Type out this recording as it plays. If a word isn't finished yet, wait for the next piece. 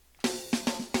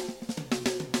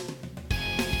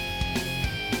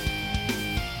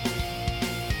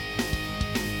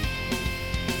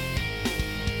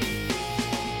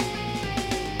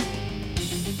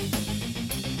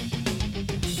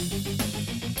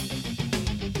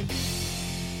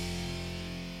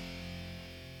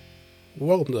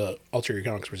Welcome to Ulterior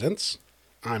Comics Presents.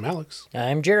 I'm Alex.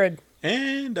 I'm Jared.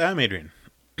 And I'm Adrian.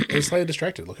 I'm slightly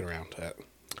distracted looking around at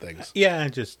things. Yeah,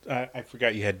 I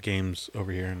forgot you had games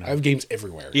over here. And I have games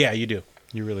everywhere. Yeah, you do.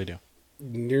 You really do.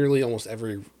 Nearly almost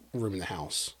every room in the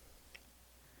house.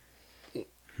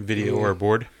 Video or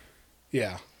board?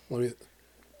 Yeah. I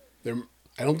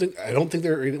don't think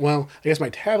they're. Well, I guess my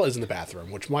tablet is in the bathroom,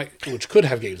 which could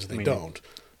have games if they don't.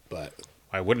 But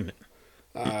Why wouldn't it?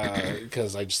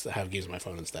 because I just have games on my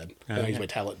phone instead. And I use my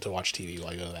tablet to watch TV while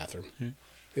I go to the bathroom.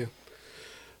 Yeah.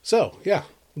 So yeah,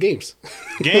 games.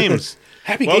 Games.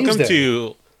 Happy Welcome Games Day.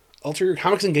 to Ulterior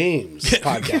Comics and Games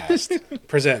podcast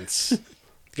presents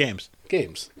games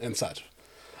and such.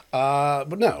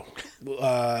 But no.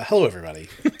 Hello, everybody.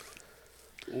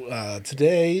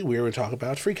 Today we are going to talk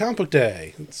about Free Comic Book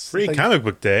Day. Free Comic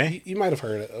Book Day. You might have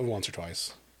heard it once or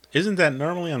twice. Isn't that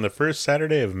normally on the first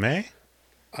Saturday of May?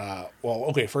 Well,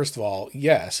 okay, first of all,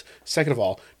 yes. Second of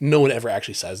all, no one ever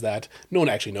actually says that. No one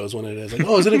actually knows when it is. Like,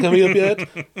 oh, isn't it coming up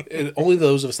yet? And only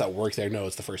those of us that work there know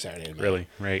it's the first Saturday of May. Really?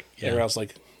 Right. Yeah. Everyone else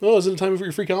like, oh, is it time for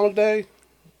your Free Comic Day?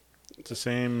 It's the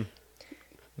same.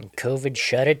 COVID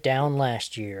shut it down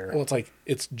last year. Well, it's like,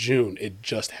 it's June. It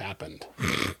just happened.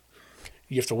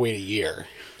 You have to wait a year.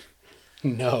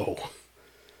 No.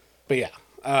 But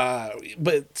yeah.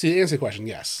 But to answer the question,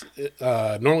 yes.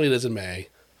 Normally it is in May.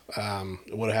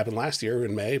 It would have happened last year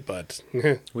in May, but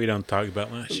We don't talk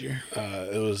about last year.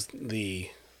 it was the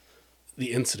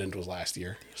incident was last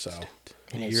year. So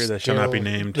The And year it's that shall not be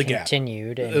still named. The gap.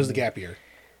 Continued and it was the gap year.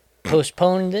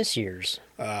 postponed this year's.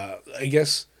 I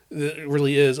guess it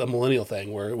really is a millennial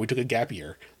thing where we took a gap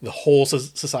year. The whole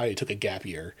society took a gap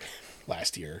year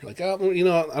last year. Like, oh, you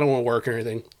know, I don't want to work or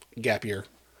anything. Gap year.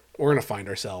 We're going to find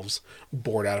ourselves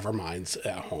bored out of our minds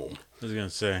at home. I was going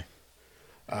to say.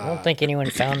 I don't think anyone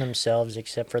found themselves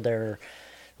except for their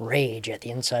rage at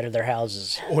the inside of their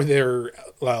houses. Or their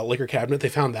liquor cabinet. They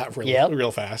found that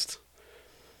real fast.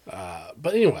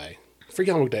 But anyway, Free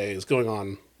Comic Book Day is going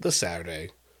on this Saturday,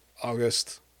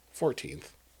 August 14th.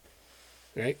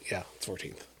 Right? Yeah, it's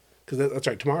 14th. Because that's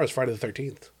right. Tomorrow is Friday the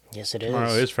 13th. Yes, it is.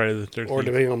 Tomorrow is Friday the 13th. Or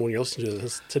depending on when you're listening to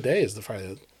this, today is the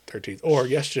Friday the 13th. Or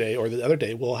yesterday or the other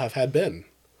day will have had been.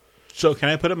 So can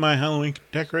I put up my Halloween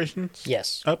decorations?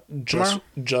 Yes. Up tomorrow?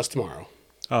 Just tomorrow.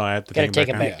 Oh, I have to Got to take take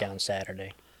them it back back down. down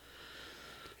Saturday.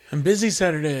 I'm busy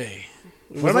Saturday.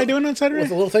 What am I doing on Saturday?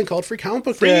 With a little thing called Free Comic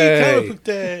Book Free Day. Comic Book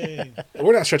Day.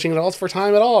 We're not stretching it all for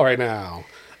time at all right now.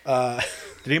 Did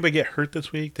anybody get hurt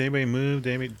this week? Did anybody move?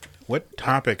 What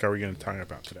topic are we going to talk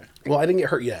about today? Well, I didn't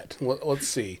get hurt yet. Let's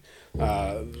see.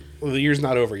 The year's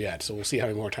not over yet, so we'll see how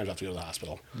many more times I have to go to the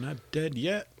hospital. I'm not dead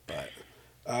yet.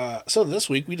 So this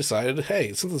week we decided,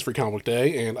 hey, since it's Free Comic Book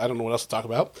Day and I don't know what else to talk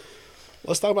about,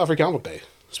 let's talk about Free Comic Book Day.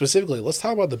 Specifically, let's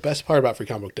talk about the best part about Free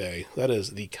Comic Book Day. That is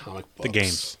the comic books. The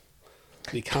games.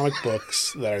 The comic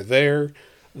books that are there,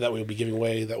 that we'll be giving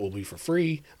away, that will be for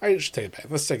free. I should take it back.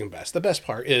 That's second best. The best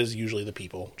part is usually the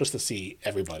people, just to see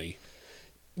everybody.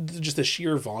 Just the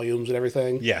sheer volumes and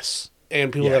everything. Yes.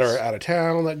 And people that are out of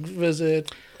town that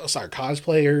visit. Sorry,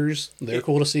 cosplayers. They're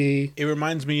cool to see. It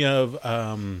reminds me of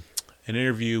an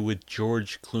interview with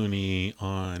George Clooney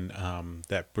on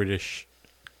that British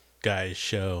guy's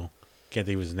show. Can't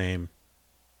think of his name.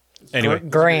 Anyway,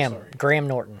 Graham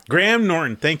Norton. Graham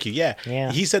Norton. Thank you. Yeah.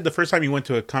 Yeah. He said the first time he went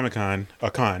to a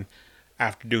con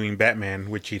after doing Batman,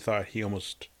 which he thought he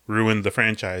almost ruined the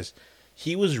franchise,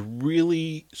 he was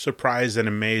really surprised and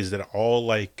amazed at all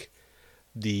like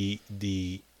the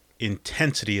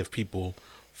intensity of people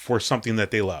for something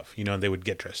that they love. You know, they would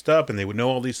get dressed up and they would know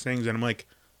all these things, and I'm like,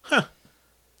 huh.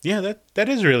 Yeah, that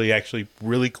is really actually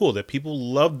really cool that people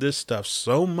love this stuff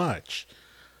so much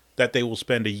that they will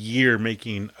spend a year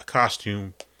making a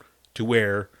costume to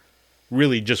wear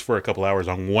really just for a couple hours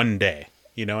on one day,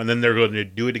 you know, and then they're going to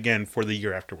do it again for the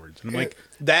year afterwards. And I'm like,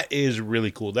 that is really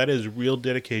cool. That is real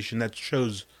dedication. That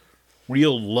shows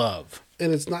real love.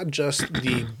 And it's not just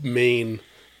the main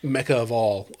mecca of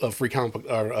all of Free Comic Book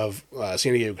or of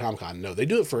San Diego Comic Con. No, they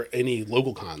do it for any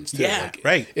local cons too. Yeah,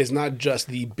 right. It's not just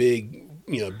the big,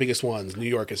 biggest ones, New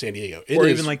York and San Diego. Or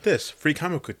even like this, Free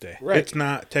Comic Book Day. Right. It's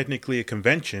not technically a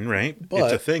convention, right? But-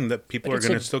 it's a thing that people are it's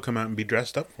going a- to still come out and be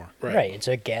dressed up for. Right. It's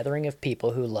a gathering of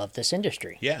people who love this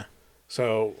industry. Yeah.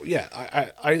 So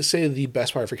yeah, I say the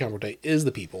best part of Free Comic Book Day is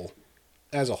the people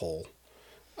as a whole.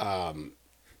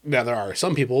 Now there are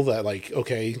some people that like,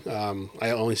 okay,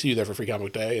 I only see you there for Free Comic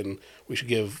Book Day, and we should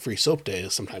give Free Soap Day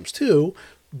sometimes too.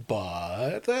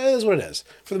 But that is what it is.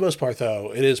 For the most part,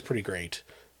 though, it is pretty great.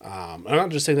 I'm not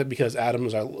just saying that because Adam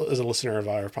is a listener of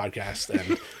our podcast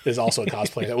and is also a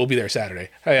cosplayer that will be there Saturday.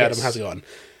 Hey, Adam, how's it going?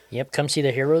 Yep, come see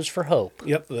the Heroes for Hope.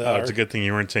 Yep. Oh, it's a good thing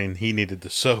you weren't saying he needed the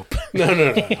soap.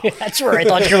 No. That's where I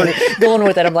thought you were going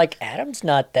with it. I'm like, Adam's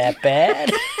not that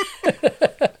bad.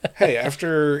 Hey,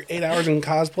 after 8 hours in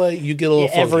cosplay, you get a little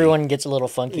funky. Everyone gets a little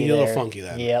funky You get a there. little funky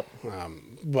then. Yep.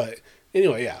 But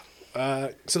anyway, yeah.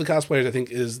 So the cosplayers, I think,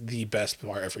 is the best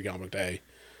part of Free Comic Book Day.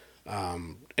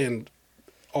 And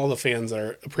all the fans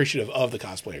are appreciative of the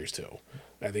cosplayers, too.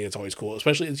 I think it's always cool,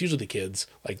 especially it's usually the kids.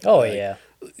 Yeah.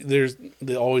 There's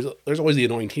always the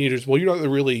annoying teenagers. Well, you're not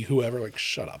really whoever. Like,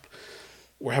 shut up.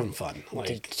 We're having fun.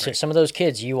 Like, To some of those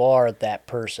kids, you are that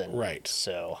person. Right.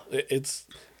 So. It's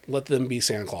let them be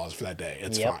Santa Claus for that day.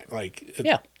 It's Yep. fine. Like,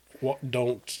 Yeah.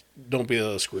 Don't be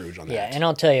a Scrooge on that. Yeah, and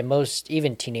I'll tell you,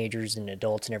 even teenagers and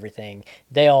adults and everything,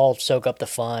 they all soak up the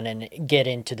fun and get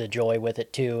into the joy with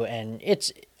it too. And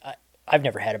I've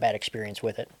never had a bad experience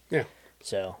with it. Yeah.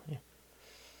 So, yeah.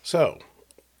 So,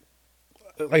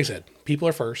 like I said, people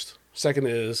are first. Second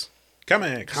is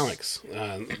comics,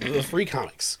 the free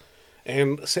comics,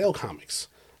 and sale comics,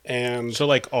 and So,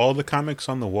 like, all the comics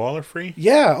on the wall are free?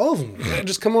 yeah, all of them.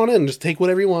 Just come on in, just take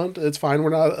whatever you want. It's fine.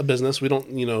 We're not a business. We don't,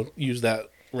 use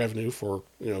that revenue for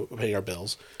paying our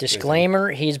bills. Disclaimer: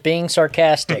 he's being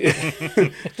sarcastic.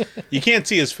 You can't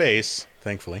see his face,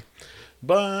 thankfully,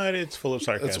 but it's full of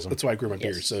That's, sarcasm. that's why I grew my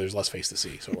beard, so there's less face to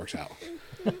see, so it works out.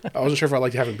 I wasn't sure if I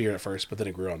liked having a beard at first, but then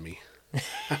it grew on me.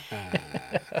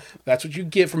 That's what you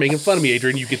get for making fun of me,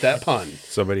 Adrian. You get that pun.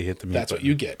 Somebody hit the mute That's what button.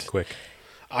 you get. Quick.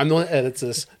 I'm the one that edits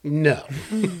this. No.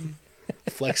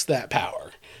 Flex that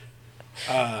power.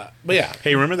 But yeah.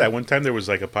 Hey, remember that one time there was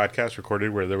like a podcast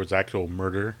recorded where there was actual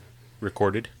murder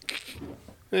recorded?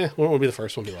 One will be the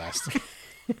first, one will be last.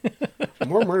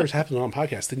 More murders happen on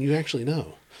podcasts than you actually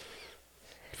know.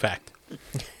 Fact.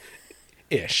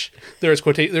 Ish. There's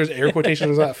air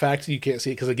quotations on that fact. You can't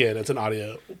see it because, again, it's an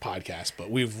audio podcast. But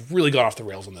we've really got off the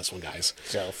rails on this one, guys.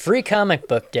 So, Free Comic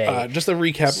Book Day. Just to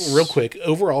recap real quick.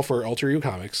 Overall, for Alter Ego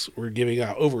Comics, we're giving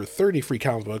out over 30 free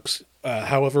comic books.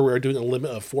 However, we're doing a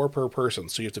limit of 4 per person.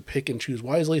 So you have to pick and choose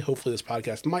wisely. Hopefully this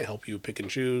podcast might help you pick and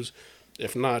choose.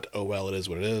 If not, oh well, it is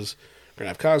what it is. We're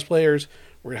going to have cosplayers.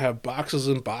 We're going to have boxes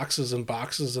and boxes and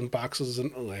boxes and boxes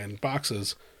and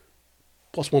boxes.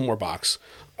 Plus one more box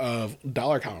of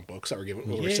dollar comic books that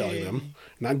we're selling them.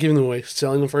 Not giving them away,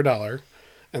 selling them for $1.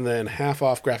 And then half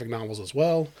off graphic novels as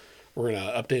well. We're going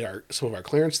to update some of our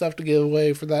clearance stuff to give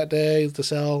away for that day to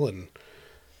sell. And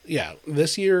yeah,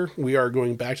 this year we are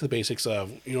going back to the basics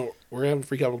of, we're having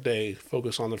Free Comic Book Day,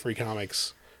 focus on the free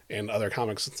comics and other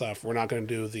comics and stuff. We're not going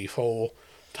to do the full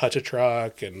touch a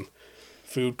truck and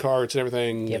food carts and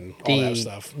everything and all that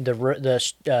stuff.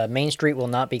 The Main Street will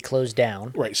not be closed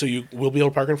down. Right, so you will be able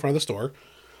to park in front of the store.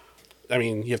 I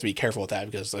mean, you have to be careful with that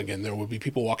because, again, there will be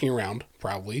people walking around,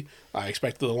 probably. I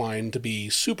expect the line to be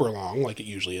super long, like it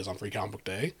usually is on Free Comic Book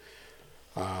Day.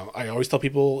 I always tell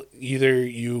people, either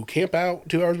you camp out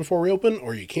 2 hours before we open,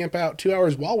 or you camp out 2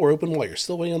 hours while we're open while you're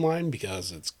still waiting in line,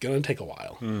 because it's going to take a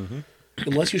while. Mm-hmm.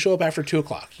 Unless you show up after 2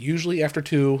 o'clock. Usually after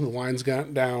 2, the line's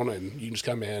got down and you can just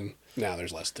come in. Now,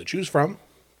 there's less to choose from,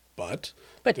 but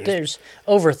there's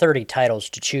over 30 titles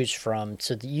to choose from,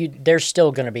 so there's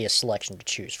still going to be a selection to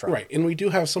choose from. Right, and we do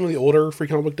have some of the older Free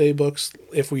Comic Book Day books.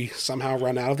 If we somehow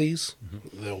run out of these,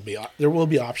 there will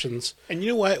be options. And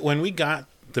you know what? When we got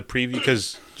the preview,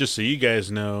 because just so you guys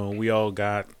know, we all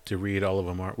got to read all of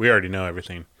them. We already know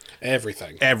everything.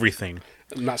 Everything.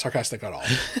 Not sarcastic at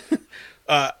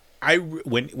all.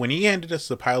 When he handed us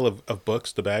the pile of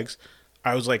books, the bags,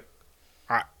 I was like,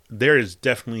 there is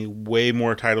definitely way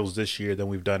more titles this year than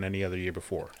we've done any other year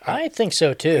before. I think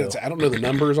so too. I don't know the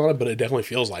numbers on it, but it definitely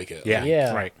feels like it.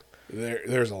 Yeah. Right.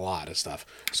 There's a lot of stuff.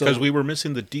 Because we were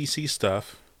missing the DC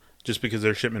stuff, just because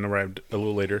their shipment arrived a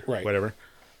little later, right? Whatever.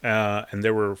 And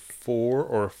there were 4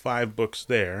 or 5 books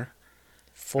there.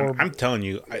 I'm telling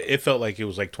you, it felt like it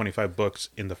was like 25 books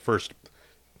in the first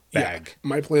bag. Yeah.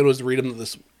 My plan was to read them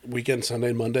this weekend, Sunday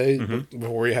and Monday,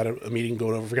 before we had a meeting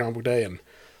going over for Comic Book Day, and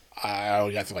I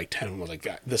only got to like 10 of them. I was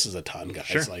like, this is a ton, guys.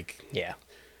 Sure. Yeah.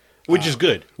 Which is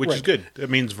good. Right. Is good. It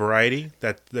means variety,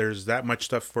 that there's that much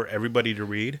stuff for everybody to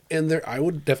read. And I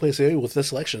would definitely say with this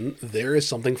selection, there is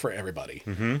something for everybody.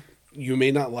 Mm-hmm. You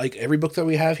may not like every book that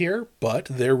we have here, but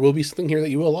there will be something here that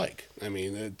you will like. I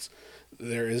mean,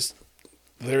 there is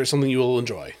something you will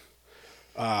enjoy.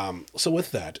 So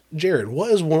with that, Jared,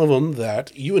 what is one of them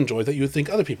that you enjoy that you would think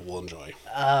other people will enjoy?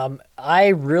 I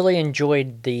really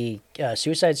enjoyed the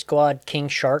Suicide Squad King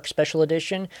Shark Special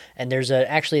Edition, and there's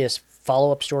actually a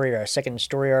follow-up story or a second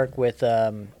story arc with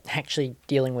actually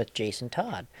dealing with Jason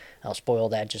Todd. I'll spoil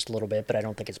that just a little bit, but I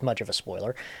don't think it's much of a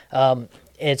spoiler.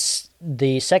 It's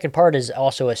the second part is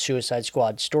also a Suicide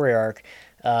Squad story arc,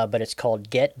 but it's called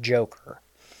Get Joker.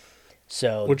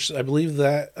 So, which I believe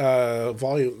that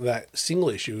that single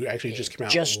issue actually just came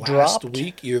out just last dropped?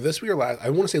 week, either this week or last. I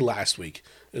want to say last week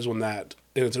is when that,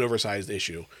 and it's an oversized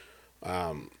issue.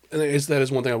 And that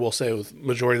is one thing I will say with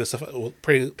majority of the stuff. We'll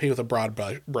paint with a broad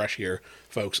brush here,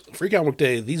 folks. Free Comic Book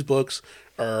Day. These books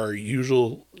are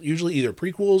usually either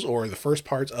prequels or the first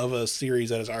parts of a series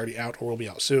that is already out or will be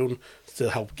out soon to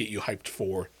help get you hyped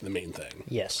for the main thing.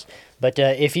 yes. But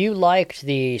if you liked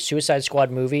the Suicide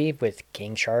Squad movie with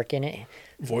King Shark in it,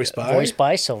 Voiced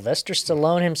by Sylvester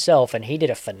Stallone himself, and he did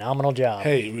a phenomenal job.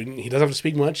 Hey, he doesn't have to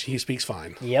speak much. He speaks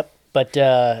fine. Yep. But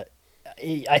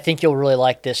I think you'll really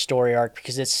like this story arc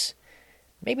because it's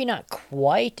maybe not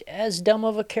quite as dumb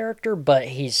of a character, but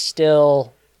he's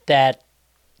still that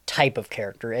type of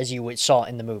character as you saw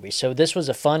in the movie. So this was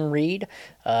a fun read.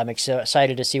 I'm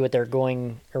excited to see what they're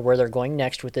going or where they're going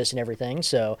next with this and everything.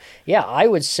 So yeah, I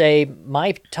would say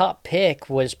my top pick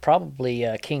was probably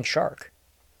King Shark.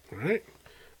 All right.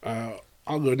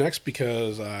 I'll go next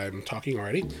because I'm talking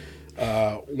already.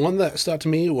 One that stuck to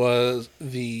me was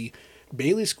the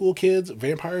Bailey School Kids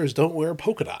Vampires Don't Wear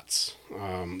Polka Dots.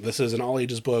 This is an all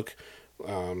ages book.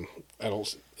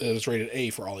 It is rated A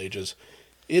for all ages.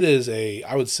 It is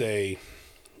I would say,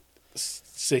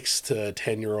 6 to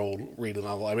 10-year-old reading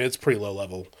level. I mean, it's pretty low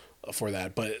level for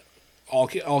that, but all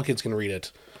kids can read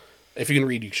it. If you can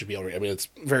read, you should be able to read. I mean, it's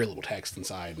very little text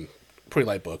inside and pretty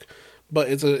light book. But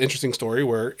it's an interesting story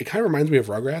where it kind of reminds me of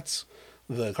Rugrats,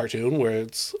 the cartoon, where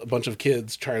it's a bunch of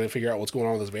kids trying to figure out what's going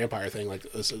on with this vampire thing,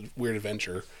 like this weird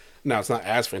adventure. Now, it's not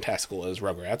as fantastical as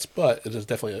Rugrats, but it is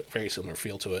definitely a very similar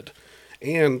feel to it.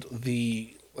 And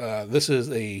this is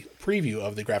a preview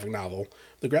of the graphic novel.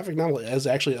 The graphic novel is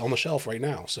actually on the shelf right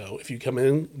now. So if you come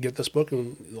in, get this book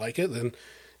and like it, then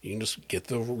you can just get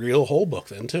the real whole book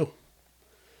then too.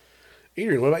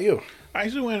 Adrian, what about you? I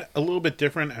actually went a little bit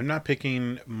different. I'm not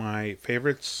picking my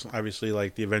favorites. Obviously,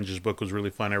 like the Avengers book was really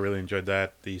fun. I really enjoyed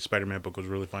that. The Spider-Man book was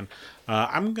really fun.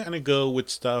 I'm going to go with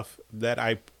stuff that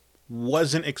I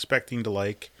wasn't expecting to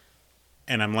like,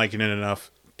 and I'm liking it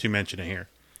enough to mention it here.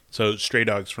 So, Stray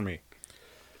Dogs for me.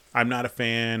 I'm not a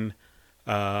fan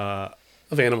Of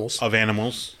animals. of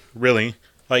animals, really.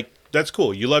 Like, that's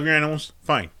cool. You love your animals?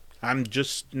 Fine. I'm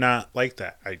just not like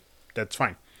that. That's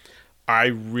fine. I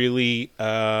really,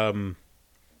 I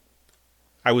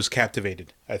was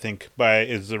captivated, I think,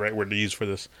 is the right word to use for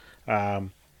this.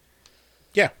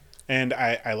 Yeah, and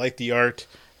I like the art.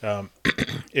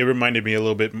 It reminded me a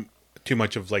little bit too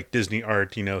much of like Disney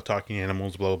art, talking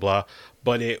animals, blah, blah, blah.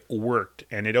 But it worked,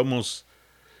 and it almost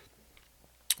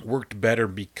worked better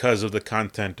because of the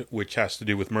content, which has to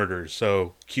do with murders.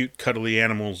 So, cute, cuddly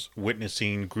animals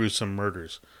witnessing gruesome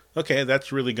murders. Okay,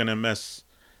 that's really going to mess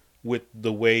with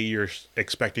the way you're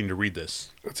expecting to read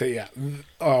this. I'd say, yeah.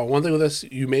 One thing with this,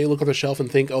 you may look on the shelf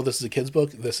and think, oh, this is a kid's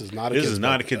book. This is not a kid's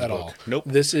book at all. Nope.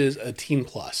 This is a teen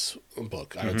plus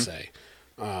book, I would say.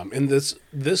 And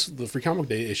the Free Comic Book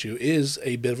Day issue is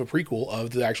a bit of a prequel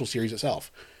of the actual series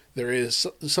itself. There is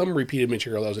some repeated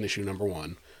material that was in issue number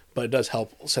 1, but it does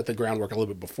help set the groundwork a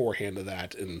little bit beforehand of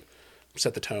that and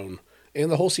set the tone. And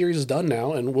the whole series is done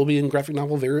now and will be in graphic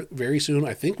novel very, very soon.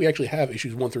 I think we actually have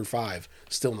issues 1 through 5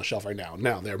 still on the shelf right now.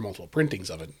 Now, there are multiple printings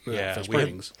of it. Yeah,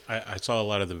 I saw a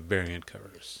lot of the variant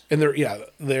covers. And they're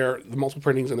the multiple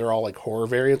printings, and they're all like horror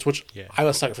variants, which I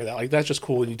was sucker for that. Like, that's just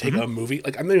cool when you take a movie.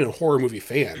 Like, I'm not even a horror movie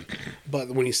fan, but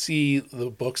when you see the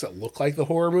books that look like the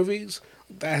horror movies,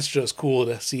 that's just cool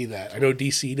to see that. I know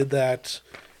DC did that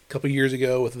couple years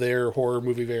ago with their horror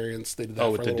movie variants. They did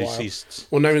that for a little while. Deceased.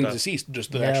 Well, not even the deceased,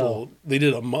 just the actual. They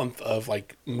did a month of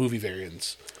like movie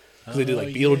variants. They did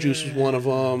like Beetlejuice was one of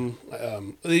them.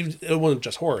 It wasn't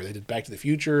just horror. They did Back to the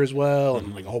Future as well,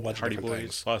 and like a whole bunch Hardy of different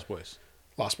Boys, things.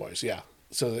 Lost Boys, yeah.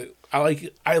 So I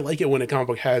like it when a comic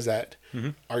book has that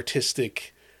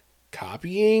artistic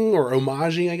copying or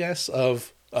homaging, I guess,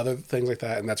 of other things like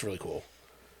that, and that's really cool.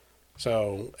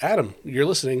 So, Adam, you're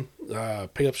listening.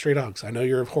 Pick up Stray Dogs. I know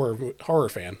you're a horror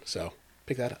fan, so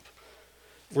pick that up.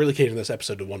 Really catering this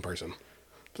episode to one person,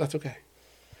 but that's okay.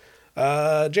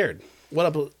 Jared,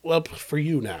 what up for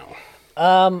you now?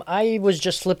 I was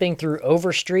just flipping through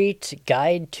Overstreet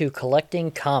Guide to Collecting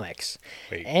Comics,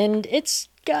 and it's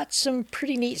got some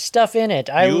pretty neat stuff in it.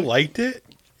 You liked it?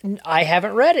 I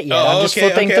haven't read it yet. I'm just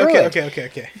flipping through it.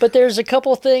 Okay. But there's a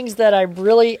couple things that I'm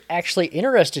really actually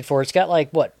interested for. It's got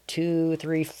like, 2,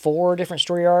 3, 4 different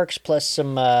story arcs, plus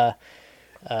some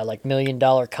like $1 Million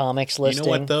Comics You listing. know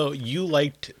what though? You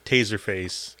liked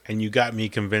Taserface, and you got me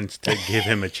convinced to give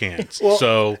him a chance. Well,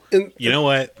 so and- you know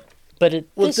what? But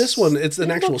With this one, it's an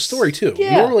it actual looks- story too.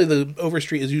 yeah. Normally, the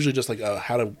Overstreet is usually just like a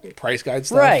how to price guide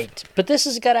stuff. Right, but this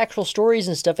has got actual stories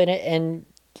and stuff in it, and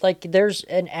like there's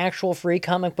an actual free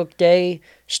comic book day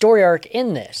story arc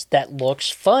in this that looks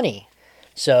funny.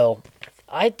 So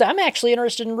I'm actually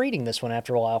interested in reading this one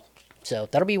after a while. So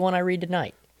that'll be one I read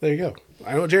tonight. There you go.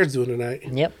 I know what Jared's doing tonight.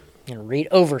 Yep, I'm gonna read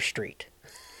Overstreet.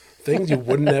 Things you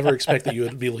would never expect that you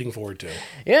would be looking forward to.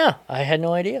 Yeah, I had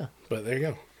no idea. But there you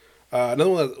go. Another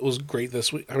one that was great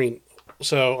this week. I mean,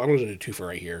 so I'm going to do two for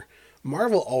right here.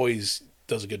 Marvel always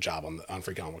does a good job on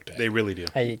Free Comic Book Day. They really do.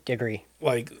 I agree.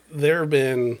 Like their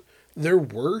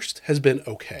worst has been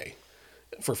okay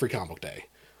for Free Comic Book Day.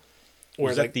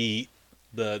 Was Whereas that the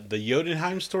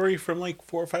Jotunheim story from like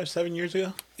 4 or 5, 7 years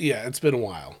ago? yeah, it's been a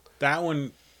while. That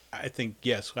one, I think,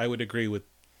 yes, I would agree with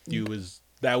you.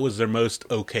 That was their most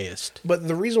okayest. But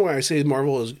the reason why I say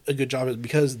Marvel is a good job is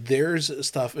because theirs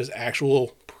stuff is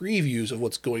actual previews of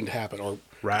what's going to happen or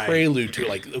Right. prelude to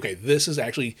like, okay, this is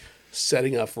actually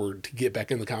setting up to get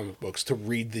back in the comic books to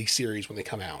read the series when they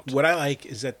come out. What I like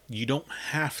is that you don't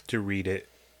have to read it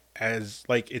as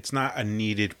like it's not a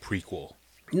needed prequel.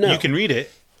 No. You can read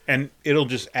it and it'll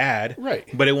just add, Right.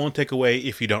 But it won't take away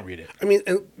if you don't read it. I mean,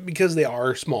 and because they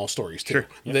are small stories too. Sure,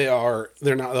 yeah.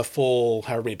 They're not the full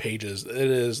however many pages. It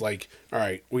is like, all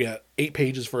right, we got 8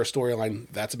 pages for a storyline.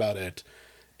 That's about it.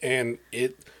 And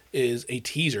it is a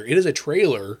teaser. It is a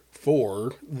trailer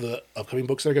for the upcoming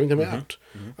books that are going to come out.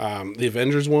 The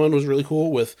Avengers one was really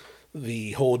cool with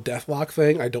the whole Deathlock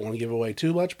thing. I don't want to give away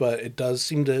too much, but it does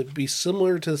seem to be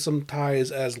similar to some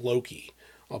ties as Loki.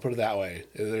 I'll put it that way.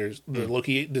 There's the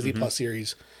Loki Disney Plus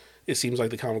series. It seems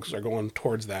like the comics are going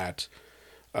towards that.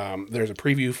 There's a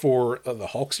preview for the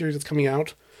Hulk series that's coming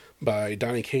out by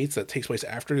Donny Cates that takes place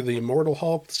after the Immortal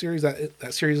Hulk series.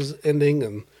 That series is ending,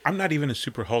 and I'm not even a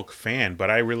super Hulk fan, but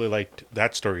I really liked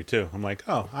that story too. I'm like,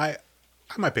 oh, I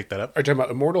might pick that up. are you talking about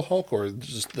Immortal Hulk or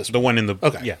just this The one in the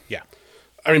Okay. yeah.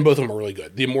 I mean, both of them are really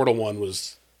good. The Immortal one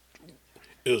was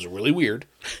really weird.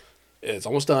 It's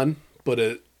almost done, but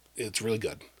it's really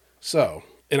good. So,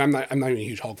 and I'm not even a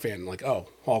huge Hulk fan. Like, oh,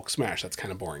 Hulk smash, that's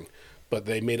kind of boring. But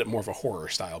they made it more of a horror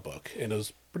style book, and it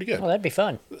was pretty good. Oh, that'd be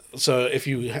fun. So if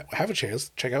you have a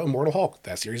chance, check out Immortal Hulk.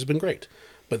 That series has been great.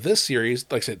 But this series,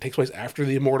 like I said, takes place after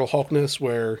the Immortal Hulkness,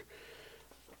 where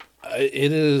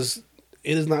it is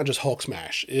not just Hulk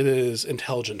smash. It is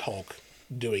intelligent Hulk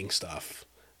doing stuff,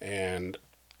 and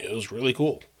it was really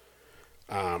cool.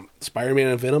 Spider-Man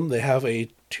and Venom, they have a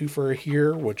twofer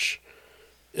here, which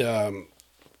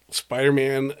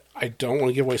Spider-Man, I don't want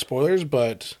to give away spoilers,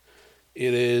 but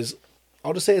it is,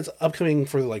 I'll just say it's upcoming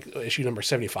for like issue number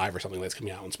 75 or something that's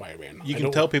coming out on Spider-Man. You I can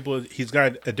don't- tell people he's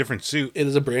got a different suit. it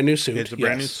is a brand new suit. It's a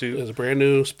brand new suit. It is a brand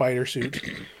new spider suit.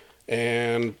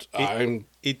 And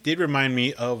It did remind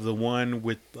me of the one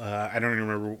with I don't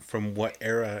remember from what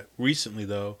era recently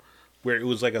though, where it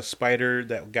was like a spider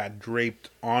that got draped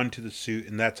onto the suit,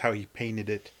 and that's how he painted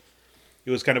it. It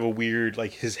was kind of a weird,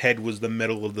 like his head was the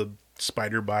middle of the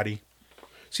spider body.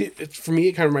 see, for me,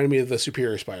 it kind of reminded me of the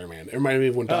Superior Spider-Man. It reminded me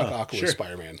of when Doc Oh, Ock sure. was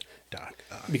Spider-Man. Doc.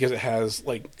 Because it has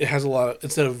a lot of,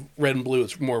 instead of red and blue,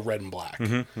 it's more red and black.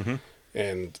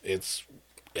 And it's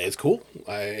cool.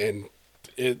 And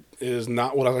it is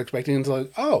not what I was expecting until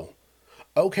like, oh,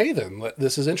 okay then,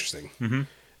 this is interesting.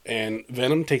 And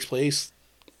Venom takes place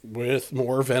with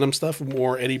more Venom stuff,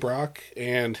 more Eddie Brock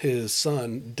and his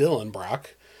son Dylan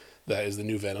Brock. That is the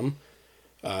new Venom.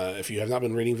 If you have not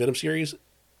been reading Venom series,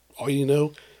 all you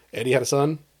know, Eddie had a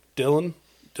son, Dylan.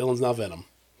 Dylan's now Venom.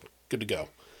 Good to go.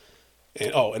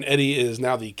 And Eddie is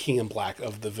now the King in Black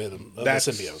of the Venom, of That's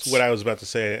the symbiotes. what I was about to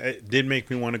say. It did make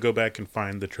me want to go back and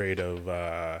find the trade of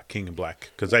King in Black,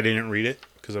 because I didn't read it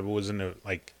because I wasn't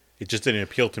it just didn't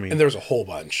appeal to me. And there was a whole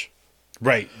bunch.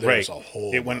 Right. There's a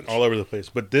whole It went bunch. all over the place.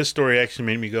 But this story actually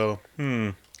made me go,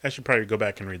 I should probably go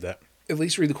back and read that. At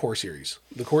least read the core series.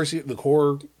 The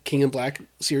core King in Black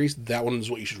series, that one is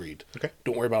what you should read. Okay.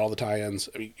 Don't worry about all the tie-ins.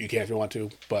 I mean, you can if you want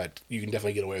to, but you can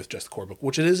definitely get away with just the core book,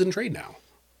 which it is in trade now.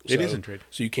 It is in trade.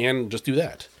 So you can just do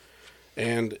that.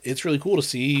 And it's really cool to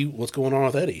see what's going on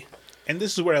with Eddie. And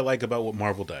this is what I like about what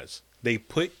Marvel does. They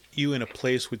put you in a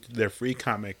place with their free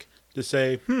comic to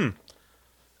say,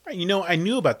 I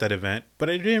knew about that event, but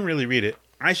I didn't really read it.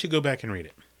 I should go back and read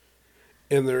it.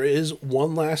 And there is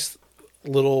one last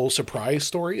little surprise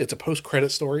story. It's a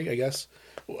post-credit story, I guess,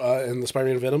 in the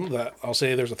Spider-Man Venom. That I'll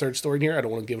say there's a third story in here. I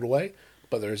don't want to give it away,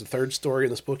 but there's a third story in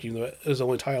this book, even though it is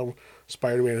only titled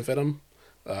Spider-Man and Venom.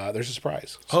 There's a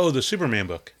surprise. Oh, the Superman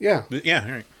book. Yeah. Yeah,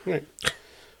 all right. Right.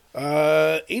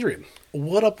 Adrian,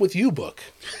 what up with you, book?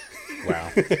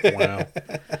 Wow.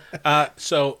 Wow.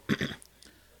 So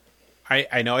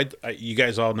I know you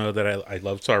guys all know that I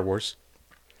love Star Wars.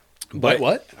 But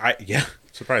What? Yeah,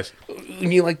 surprise. You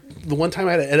mean like the one time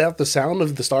I had to edit out the sound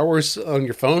of the Star Wars on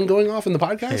your phone going off in the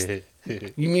podcast?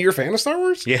 You mean you're a fan of Star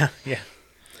Wars? Yeah, yeah.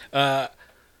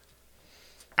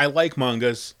 I like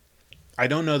mangas. I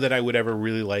don't know that I would ever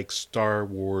really like Star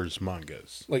Wars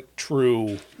mangas. Like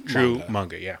true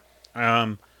Manga, yeah.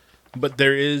 But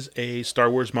there is a Star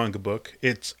Wars manga book.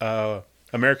 It's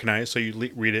Americanized, so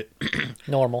you read it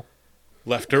Normal.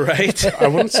 left to right. I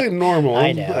wouldn't say normal.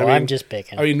 I know. I'm just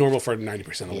picking. I mean, normal for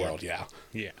 90% of the world, yeah.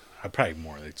 Yeah, probably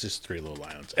more. It's just Three Little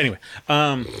Lions. Anyway,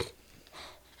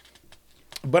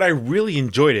 but I really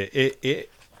enjoyed it.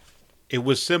 It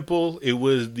was simple.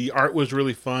 The art was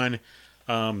really fun.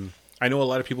 I know a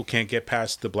lot of people can't get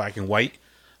past the black and white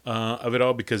of it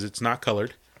all because it's not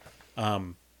colored.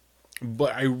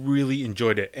 But I really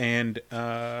enjoyed it, and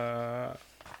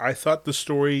I thought the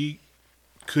story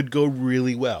could go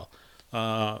really well.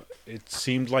 It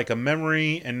seemed like a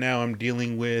memory, and now I'm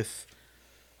dealing with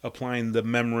applying the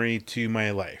memory to my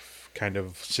life kind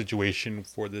of situation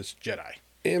for this Jedi.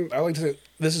 And I like to say,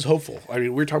 this is hopeful. I mean, we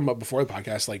were talking about before the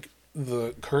podcast, like,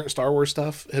 the current Star Wars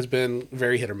stuff has been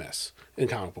very hit or miss in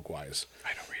comic book wise. I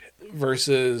don't read it.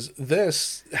 Versus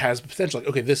this has potential. Like,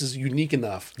 okay, this is unique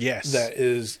enough. Yes. That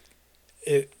is,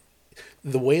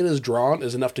 the way it is drawn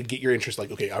is enough to get your interest. Like,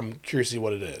 okay, I'm curious to see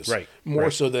what it is. Right. More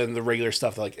Right. so than the regular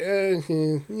stuff. Like,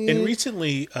 And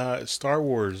recently, Star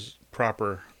Wars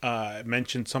proper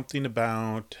mentioned something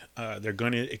about they're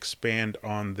going to expand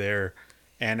on their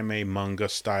anime manga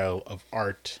style of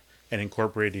art and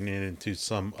incorporating it into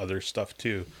some other stuff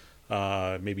too.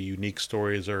 Maybe unique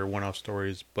stories or one-off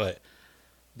stories. But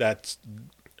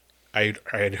I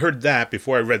had heard that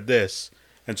before I read this.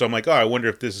 And so I'm like, oh, I wonder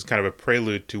if this is kind of a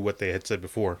prelude to what they had said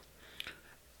before.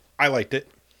 I liked it.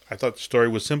 I thought the story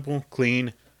was simple,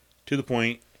 clean, to the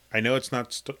point. I know it's not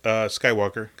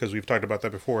Skywalker, because we've talked about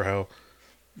that before, how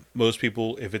most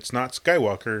people, if it's not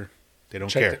Skywalker, they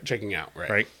don't care. checking out, right?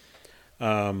 Right?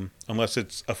 Unless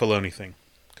it's a Filoni thing,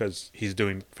 because he's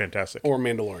doing fantastic. Or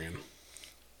Mandalorian.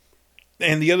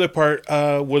 And the other part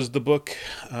was the book.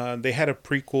 They had a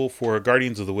prequel for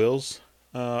Guardians of the Whills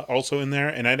also in there,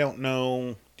 and I don't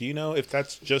know. Do you know if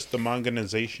that's just the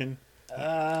manganization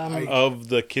of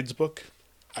the kids' book?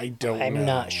 I don't know. I'm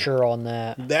not sure on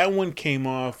that. That one came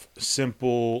off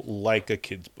simple like a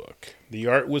kid's book. The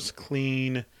art was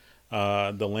clean.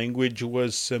 The language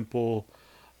was simple.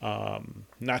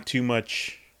 Not too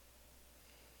much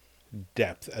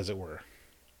depth, as it were.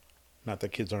 Not that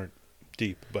kids aren't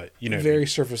deep, but you know. Very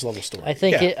surface level story. I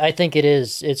think Yeah. I think it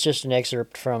is. It's just an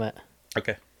excerpt from it.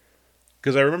 Okay.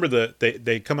 Because I remember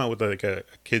they come out with like a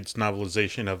kid's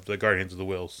novelization of the Guardians of the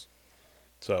Whills.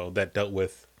 So that dealt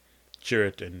with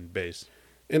Chirrut and Baze.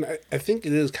 And I think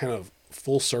it is kind of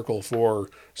full circle for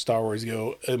Star Wars to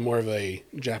go in more of a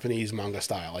Japanese manga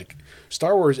style. Like,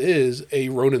 Star Wars is a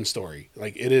Ronin story.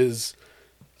 Like, it's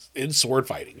sword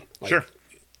fighting. Like, Sure.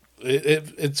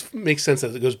 It makes sense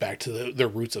that it goes back to the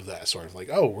roots of that sort of like,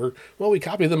 oh, we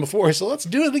copied them before, so let's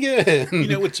do it again. You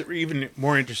know what's even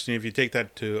more interesting if you take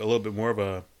that to a little bit more of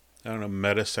a, I don't know,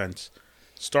 meta sense.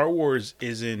 Star Wars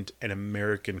isn't an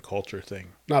American culture thing.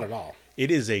 Not at all.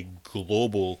 It is a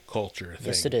global culture thing.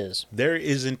 Yes, it is. There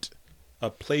isn't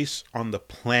a place on the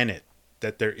planet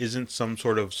that there isn't some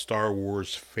sort of Star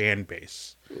Wars fan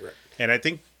base. Right. And I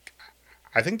think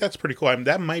that's pretty cool. I mean,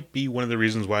 that might be one of the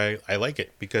reasons why I like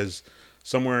it, because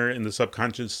somewhere in the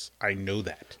subconscious, I know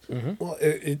that. Well,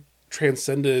 it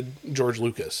transcended George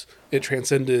Lucas. It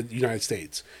transcended the United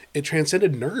States. It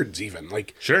transcended nerds even.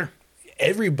 Like, Sure.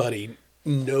 everybody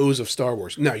knows of Star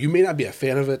Wars. Now, you may not be a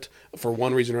fan of it for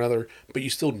one reason or another, but you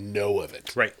still know of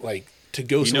it. Right. Like, to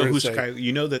go You know somewhere and say,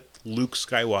 you know that Luke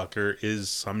Skywalker is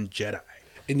some Jedi.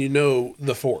 and you know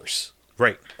the Force.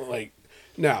 Right. Like,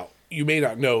 now, you may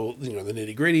not know, the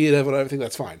nitty gritty of it, everything,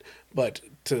 that's fine. But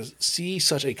to see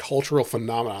such a cultural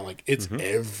phenomenon, like, it's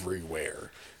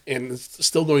everywhere. And it's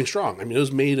still going strong. I mean, it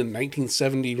was made in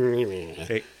 1970.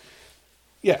 Hey,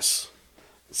 Yes.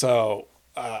 So,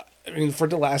 I mean, for it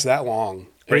to last that long,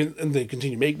 Right. and they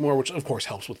continue to make more, which of course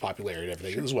helps with popularity and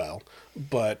everything as well.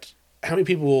 But how many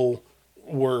people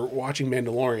were watching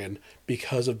Mandalorian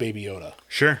because of Baby Yoda?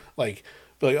 sure. Like,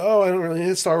 oh, I don't really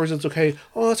hate Star Wars. It's okay.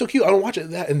 Oh, that's so cute. I don't watch it.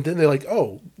 That, and then they're like,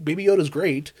 oh, Baby Yoda's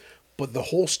great, but the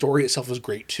whole story itself is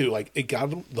great too. Like,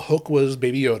 the hook was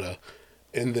Baby Yoda,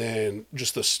 and then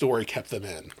just the story kept them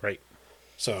in. Right.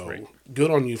 So Right. good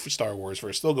on you for Star Wars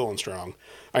for still going strong.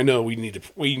 I know we need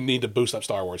to boost up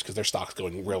Star Wars because their stock's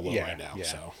going real low right now. Yeah.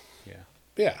 So Yeah.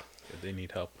 Yeah. They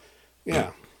need help.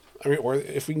 Yeah. I mean, or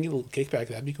if we can get a little kickback,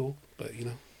 that'd be cool. But,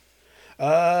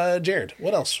 Jared,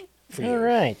 what else for you? All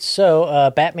right.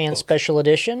 So, Batman Special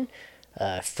Edition,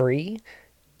 free,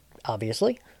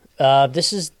 obviously.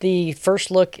 This is the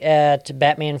first look at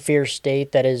Batman Fear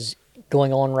State that is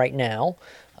going on right now.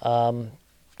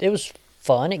 It was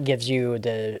fun. It gives you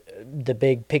the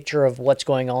big picture of what's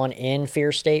going on in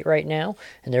Fear State right now.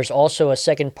 And there's also a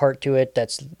second part to it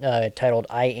that's titled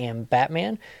I Am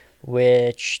Batman,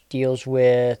 which deals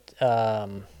with I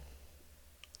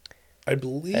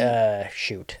believe.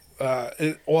 shoot.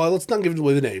 Well, let's not give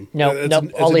away the name. No,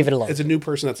 I'll leave it alone. It's a new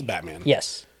person that's a Batman.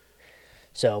 Yes.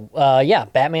 So,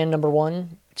 Batman #1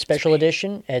 Special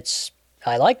Edition.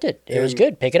 I liked it. It was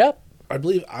good. Pick it up. I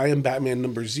believe I Am Batman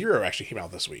 #0 actually came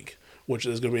out this week, which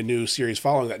is going to be a new series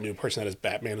following that new person that is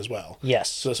Batman as well. Yes.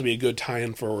 So this will be a good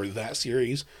tie-in for that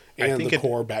series and the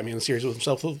core Batman series with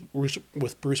himself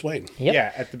with Bruce Wayne. Yep.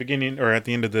 Yeah, at the beginning or at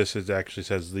the end of this, it actually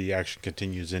says the action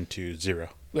continues into 0.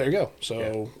 There you go.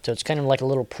 So So it's kind of like a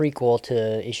little prequel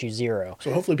to issue 0.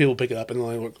 So hopefully people pick it up and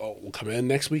they're like, oh, we'll come in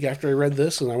next week after I read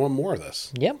this and I want more of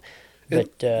this. Yep. And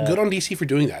But good on DC for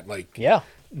doing that. Like, yeah.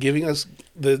 giving us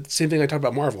the same thing I talked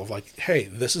about Marvel of like, hey,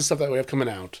 this is stuff that we have coming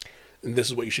out, and this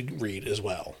is what you should read as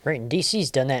well. Right, and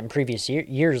DC's done that in previous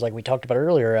years, like we talked about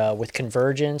earlier, with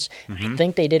Convergence. I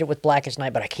think they did it with Blackest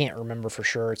Night, but I can't remember for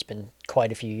sure. It's been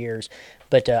quite a few years.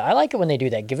 But I like it when they do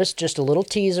that. Give us just a little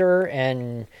teaser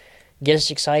and get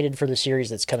us excited for the series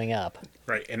that's coming up.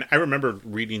 Right, and I remember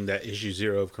reading that issue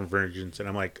 0 of Convergence, and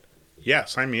I'm like, yeah,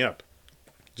 sign me up.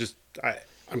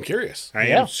 I'm curious. I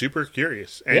am super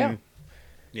curious. And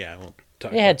I won't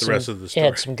talk about the rest of the story. It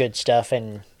had some good stuff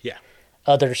and Yeah.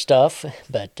 other stuff.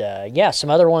 But some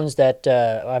other ones that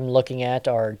I'm looking at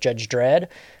are Judge Dredd.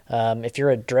 If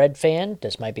you're a Dredd fan,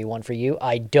 this might be one for you.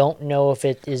 I don't know if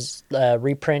it is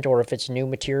reprint or if it's new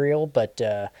material, but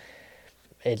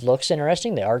it looks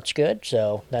interesting. The art's good,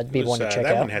 so that'd be one to check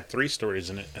that out. one had 3 stories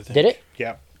in it, I think. Did it?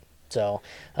 Yeah. So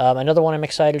another one I'm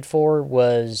excited for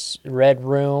was Red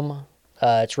Room.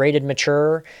 It's rated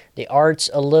mature. The art's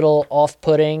a little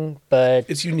off-putting, but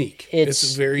It's unique.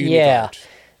 It's very unique art.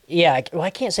 Yeah, well,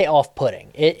 I can't say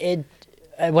off-putting. It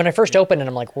when I first opened it,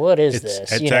 I'm like, what is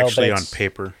this? It's but actually on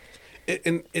paper.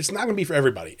 And it's not going to be for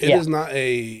everybody. It is not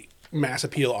a mass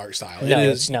appeal art style. No,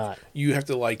 it's not. You have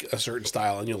to like a certain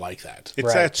style and you like that. It's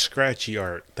Right. that scratchy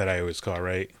art that I always call,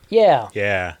 right? Yeah.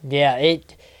 Yeah. Yeah,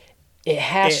 it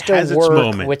has It to has its work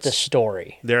moments. with the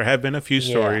story. There have been a few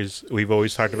stories. We've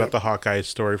always talked about the Hawkeye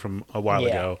story from a while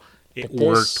ago. It But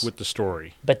worked this- with the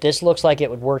story. But this looks like it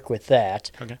would work with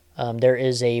that. Okay. There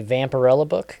is a Vampirella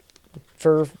book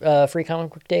for Free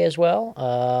Comic Book Day as well.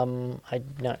 I'm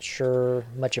not sure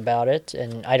much about it,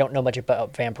 and I don't know much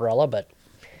about Vampirella, but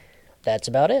that's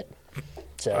about it.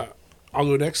 So I'll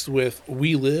go next with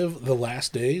We Live the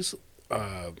Last Days.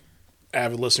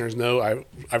 Avid listeners know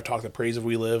I've talked the praise of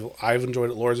We Live. I've enjoyed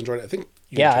it. Laura's enjoyed it. I think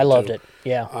you I enjoyed loved too. it.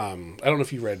 Yeah. I don't know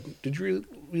if you read. Did you read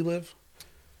We Live?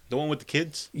 The one with the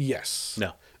kids? Yes.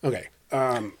 No. Okay.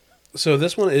 So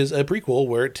this one is a prequel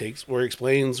where it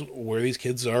explains where these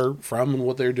kids are from and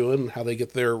what they're doing and how they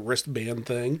get their wristband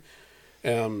thing.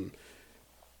 It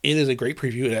is a great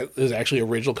preview. It is actually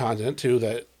original content too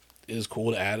that is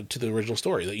cool to add to the original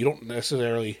story. That you don't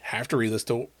necessarily have to read this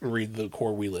to read the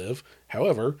core We Live.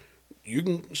 However, you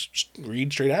can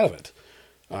read straight out of it.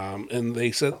 And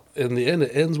they said in the end,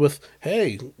 it ends with,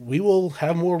 "Hey, we will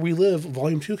have more We Live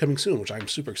Volume 2 coming soon," which I'm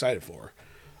super excited for.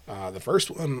 The first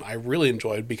one I really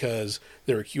enjoyed because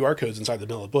there are QR codes inside the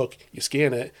middle of the book. You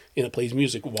scan it, and it plays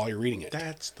music while you're reading it.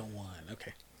 That's the one.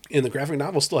 Okay. And the graphic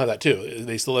novels still have that too.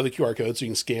 They still have the QR code, so you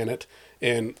can scan it.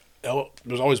 And it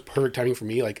was always perfect timing for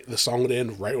me. Like the song would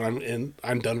end right when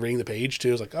I'm done reading the page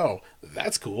too. It's like, oh,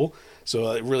 that's cool. So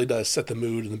it really does set the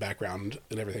mood in the background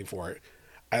and everything for it.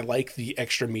 I like the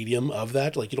extra medium of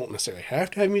that. Like you don't necessarily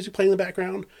have to have music playing in the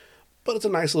background, but it's a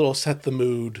nice little set the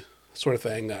mood sort of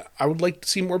thing. I would like to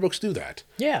see more books do that.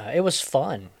 Yeah, it was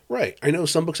fun. Right. I know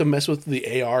some books have messed with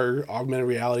the AR, augmented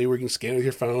reality, where you can scan it with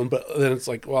your phone, but then it's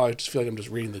like, well, I just feel like I'm just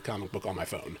reading the comic book on my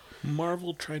phone.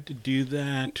 Marvel tried to do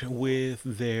that with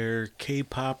their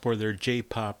K-pop or their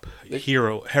J-pop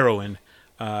heroine.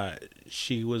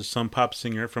 She was some pop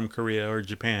singer from Korea or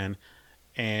Japan,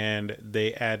 and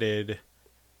they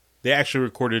actually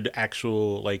recorded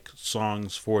actual like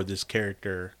songs for this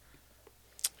character.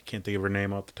 I can't think of her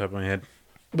name off the top of my head.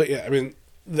 But yeah, I mean,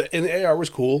 the AR was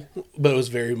cool, but it was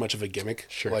very much of a gimmick.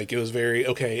 Sure. Like it was very,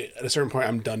 okay, at a certain point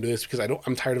I'm done doing this because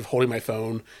I'm tired of holding my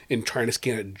phone and trying to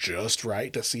scan it just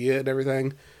right to see it and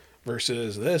everything.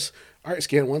 Versus this, all right,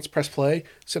 scan once, press play,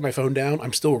 set my phone down.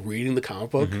 I'm still reading the comic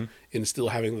book and still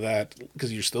having that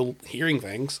because you're still hearing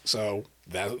things. So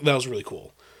that was really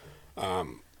cool.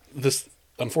 This,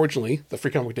 unfortunately, the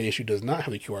Free Comic Book Day issue does not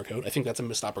have the QR code. I think that's a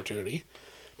missed opportunity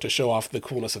to show off the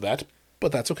coolness of that,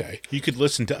 but that's okay. You could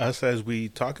listen to us as we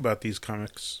talk about these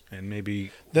comics, and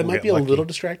maybe That we'll might get be a lucky. little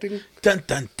distracting. Dun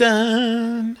dun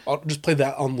dun. I'll just play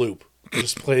that on loop.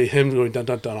 Just play him going dun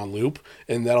dun dun on loop,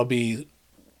 and that'll be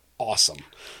awesome.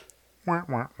 Wah,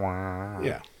 wah, wah.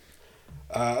 Yeah.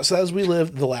 So as we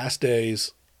lived the last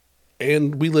days,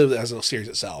 and we lived as a series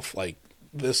itself, like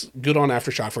this, good on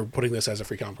Aftershock for putting this as a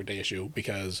Free Comic Book Day issue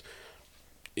because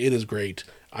it is great.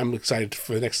 I'm excited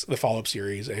for the follow-up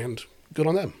series, and good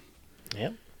on them.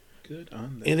 Yep. Good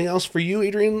on that. Anything else for you,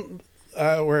 Adrian?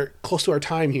 We're close to our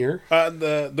time here.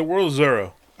 The World of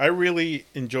Zorro. I really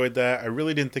enjoyed that. I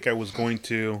really didn't think I was going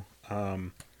to,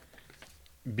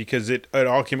 because it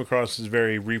all came across as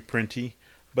very reprinty,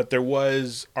 but there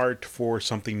was art for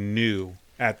something new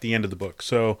at the end of the book.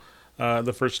 So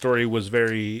the first story was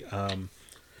very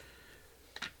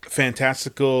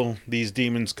fantastical. These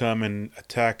demons come and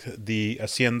attack the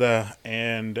hacienda,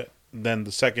 and then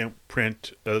the second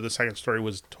print, the second story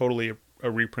was totally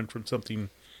a reprint from something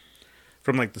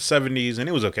from like the 70s, and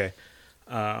it was okay.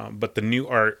 But the new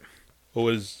art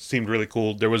seemed really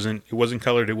cool. It wasn't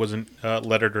colored, it wasn't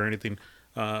lettered or anything.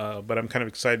 But I'm kind of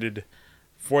excited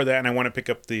for that, and I want to pick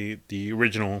up the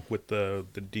original with the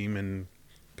demon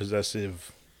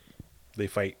possessive. They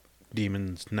fight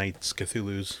demons, knights,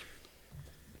 Cthulhu's.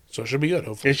 So it should be good,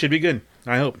 hopefully. It should be good.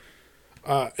 I hope.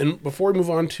 And before we move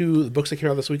on to the books that came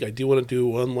out this week, I do want to do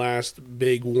one last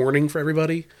big warning for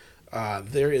everybody.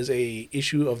 There is a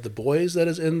issue of The Boys that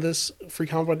is in this Free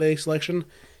Comic Book Day selection.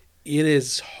 It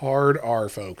is hard R,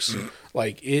 folks.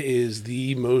 Like, it is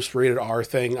the most rated R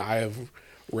thing I have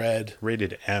read.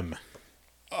 Rated M.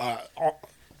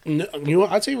 You know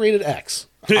what? I'd say rated X,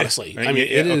 honestly. I mean,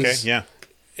 it is... Okay, yeah.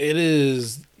 It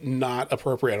is not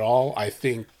appropriate at all. I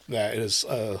think that it is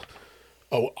a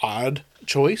odd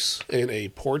choice and a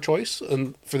poor choice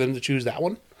and for them to choose that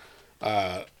one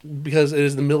because it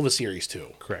is the middle of a series too.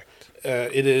 Correct.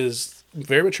 It is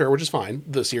very mature, which is fine.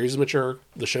 The series is mature.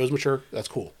 The show is mature. That's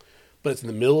cool. But it's in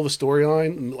the middle of a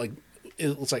storyline. Like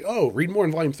it's like, oh, read more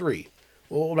in Volume 3.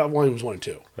 Well, what about Volumes 1 and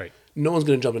 2? Right. No one's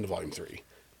going to jump into Volume 3,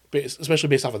 especially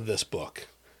based off of this book.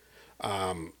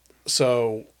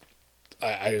 So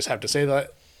I just have to say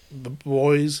that The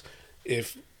Boys,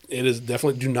 if it is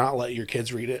definitely, do not let your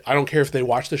kids read it. I don't care if they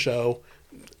watch the show.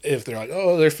 If they're like,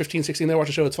 oh, they're 15, 16, they watch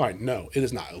the show, it's fine. No, it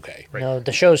is not okay. Right. No,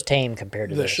 the show's tame compared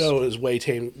to The this. show is way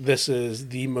tame. This is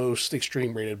the most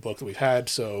extreme rated book that we've had,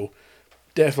 so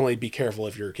definitely be careful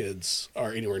if your kids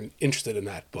are anywhere interested in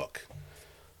that book.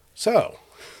 So,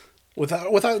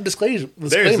 without disclaimer,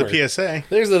 There's the PSA.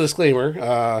 There's the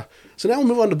disclaimer. So now we'll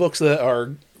move on to books that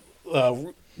are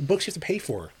books you have to pay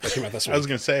for that came out this week. I was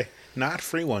going to say, not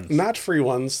free ones. Not free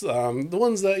ones. The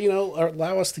ones that,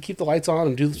 allow us to keep the lights on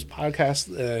and do this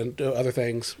podcast and do other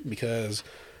things because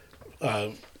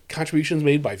contributions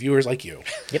made by viewers like you.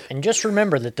 Yep, and just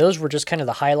remember that those were just kind of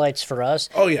the highlights for us.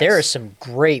 Oh, yes. There are some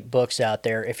great books out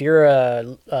there. If you're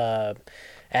a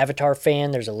Avatar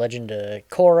fan, there's a Legend of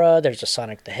Korra, there's a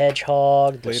Sonic the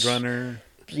Hedgehog. Blade Runner.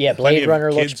 Yeah, Plenty Blade of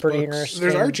Runner looks kids' pretty books. interesting.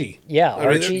 There's Archie. Yeah, I mean,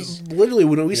 Archie's. literally,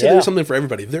 when we say Yeah. there's something for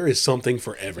everybody, there is something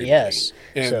for everybody. Yes.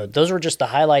 And So those were just the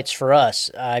highlights for us.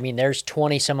 I mean, there's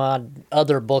 20 some odd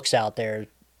other books out there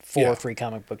for Yeah. Free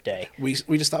Comic Book Day. we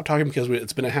just stopped talking because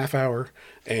it's been a half hour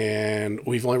and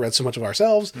we've only read so much of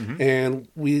ourselves and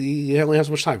we only have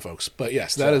so much time, folks. But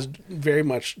yes, that is very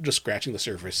much just scratching the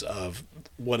surface of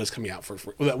what is coming out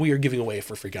that we are giving away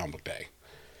for Free Comic Book Day.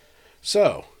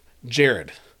 So,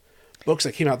 Jared, books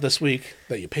that came out this week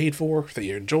that you paid for, that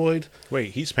you enjoyed.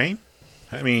 Wait, he's paying?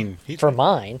 I mean, he's For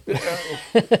mine.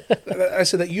 I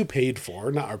said that you paid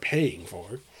for, not are paying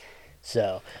for.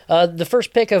 So, the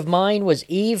first pick of mine was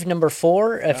Eve number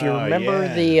 4. If you Oh, remember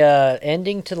yeah. the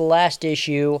ending to the last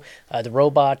issue, the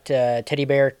robot teddy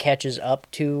bear catches up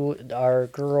to our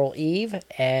girl Eve,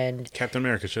 and Captain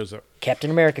America shows up. Captain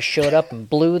America showed up and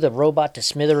blew the robot to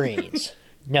smithereens.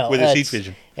 No, With his heat it's-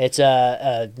 vision. It's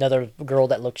another girl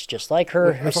that looks just like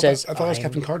her who I thought, says, I thought it was "I'm-"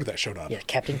 Captain Carter that showed up. Yeah,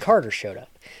 Captain Carter showed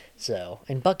up. So,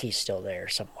 and Bucky's still there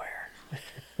somewhere.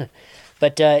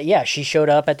 But yeah, she showed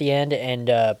up at the end and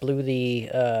blew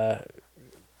the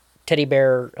teddy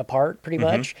bear apart pretty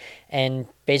much and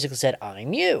basically said,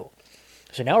 "I'm you."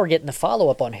 So now we're getting the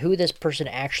follow-up on who this person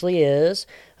actually is,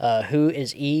 who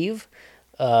is Eve,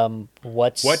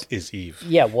 what is Eve?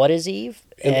 Yeah, what is Eve?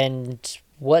 And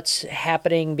what's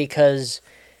happening because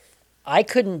I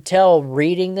couldn't tell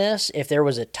reading this if there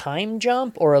was a time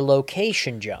jump or a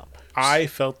location jump. I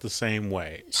felt the same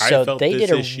way. So I felt they this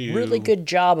did a issue, really good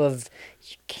job of,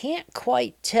 you can't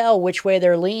quite tell which way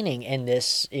they're leaning, and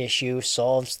this issue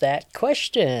solves that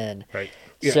question. Right.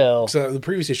 Yeah. So the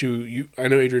previous issue, I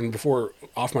know Adrian before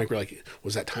off mic, we're like,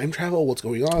 was that time travel? What's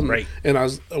going on? Right. And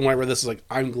when I read this, I was like,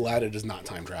 I'm glad it is not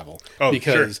time travel. Oh,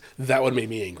 because sure. that would make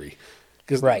me angry.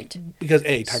 Right. Because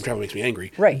A, time travel makes me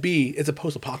angry. Right. B, it's a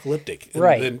post-apocalyptic. And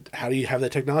Right. then how do you have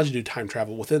that technology do time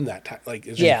travel within that time? Like,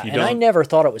 it's yeah, just, and I never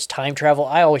thought it was time travel.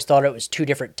 I always thought it was two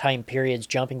different time periods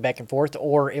jumping back and forth,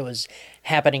 or it was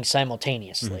happening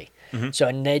simultaneously. So,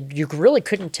 and you really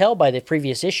couldn't tell by the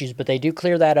previous issues, but they do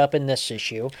clear that up in this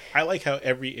issue. I like how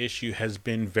every issue has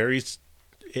been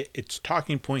its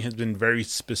talking point has been very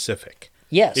specific.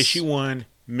 Yes. Issue 1,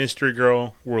 Mystery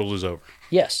Girl, world is over.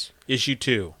 Yes. Issue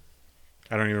 2,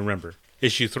 I don't even remember.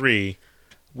 Issue 3,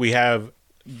 we have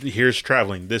here's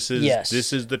traveling. This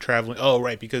is the traveling. Oh,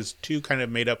 right, because 2 kind of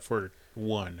made up for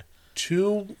 1.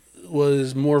 2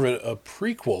 was more of a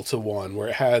prequel to 1 where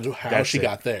it had how she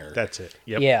got there. That's it.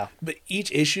 Yep. Yeah. But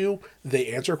each issue, they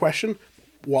answer a question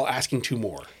while asking 2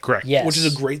 more. Correct. Yes. Which is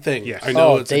a great thing. Yes. I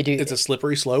know they do. It's a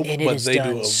slippery slope, And it but is they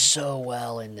done do so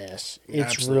well in this. It's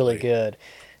Absolutely. really good.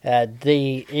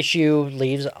 The issue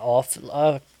leaves off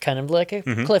kind of like a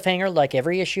cliffhanger, like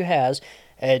every issue has.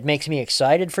 It makes me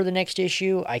excited for the next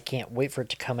issue. I can't wait for it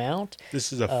to come out.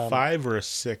 This is a 5 or a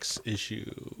 6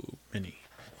 issue mini.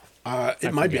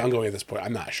 it might be ongoing at this point.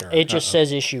 I'm not sure. It just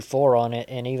says issue 4 on it,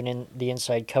 and even in the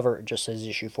inside cover, it just says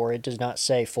issue 4. It does not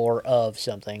say 4 of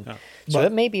something. So But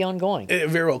it may be ongoing. It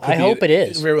very well could I be hope it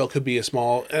is. It very well could be a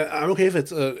small. I'm okay if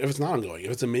it's not ongoing.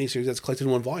 If it's a miniseries that's collected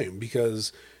in one volume,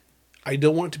 because I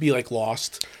don't want it to be like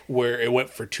Lost, where it went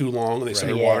for too long and they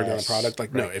started watering down the Yes. product.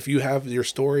 Like, no, if you have your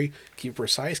story, keep it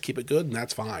precise, keep it good, and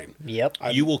that's fine. Yep.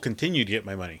 You will continue to get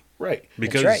my money. Right.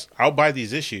 Because right. I'll buy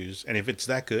these issues, and if it's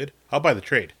that good, I'll buy the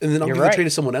trade. And then I'll You're give right. the trade to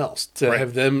someone else to Right.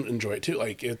 have them enjoy it too.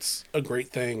 Like, it's a great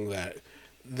thing that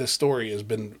this story has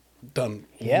been done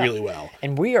Yeah. really well.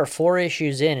 And we are 4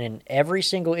 issues in, and every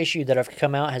single issue that have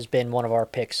come out has been one of our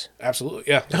picks. Absolutely.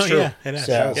 Yeah, that's Oh, true. yeah, it has.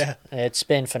 So Yeah. it's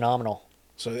been phenomenal.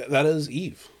 So that is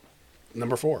Eve,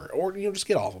 number 4. Or, just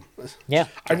get all of them. Yeah.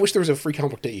 I wish there was a free comic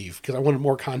book to Eve because I wanted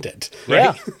more content.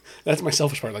 Yeah. That's my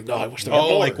selfish part. Like, no, I wish there were Oh,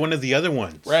 more. like one of the other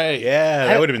ones. Right. Yeah, I-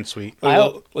 that would have been sweet. Like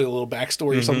a little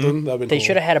backstory or something. That'd been They cool.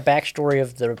 should have had a backstory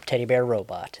of the teddy bear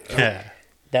robot. Yeah.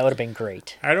 That would have been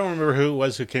great. I don't remember who it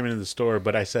was who came into the store,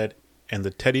 but I said, and the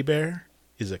teddy bear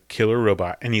is a killer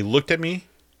robot. And he looked at me.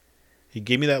 He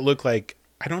gave me that look like,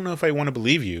 I don't know if I want to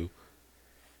believe you,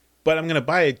 but I'm going to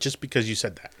buy it just because you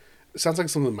said that. It sounds like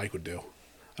something Mike would do.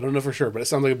 I don't know for sure, but it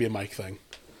sounds like it'd be a Mike thing.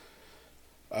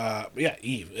 But yeah,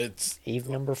 Eve. It's Eve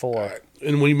number 4.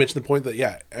 and when you mentioned the point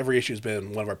that every issue has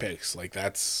been one of our picks. Like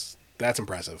that's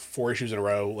impressive. 4 issues in a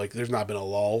row. Like there's not been a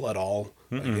lull at all.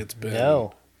 Like, it's been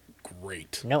No.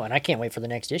 great. No, and I can't wait for the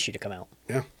next issue to come out.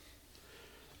 Yeah.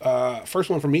 First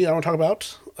one for me, I want to talk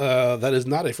about. That is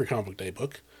not a free comic book day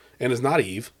book, and is not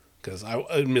Eve, because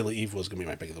admittedly Eve was going to be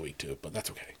my pick of the week too, but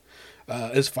that's okay.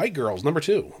 Is Fight Girls number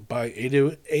 2 by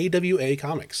AWA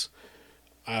Comics.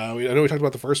 I know we talked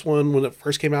about the first one when it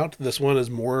first came out. This one is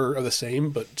more of the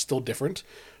same, but still different,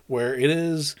 where it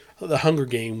is the Hunger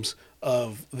Games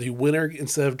of the winner,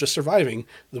 instead of just surviving,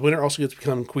 the winner also gets to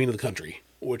become queen of the country,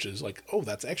 which is like, oh,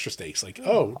 that's extra stakes. Like,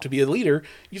 oh, to be a leader,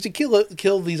 you have to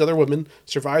kill these other women,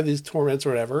 survive these torments or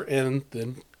whatever, and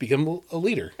then become a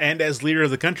leader. And as leader of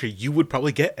the country, you would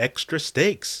probably get extra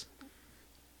stakes.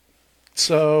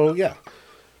 So, yeah.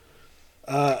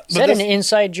 Is that an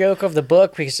inside joke of the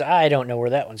book? Because I don't know where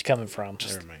that one's coming from.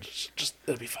 Never mind. Just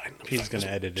it'll be fine. It'll be He's fine. going to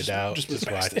edit it out. Just move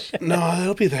past watch. it. No,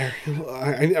 it'll be there.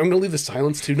 I'm going to leave the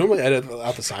silence too. Normally I edit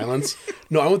out the silence.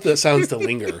 No, I want the silence to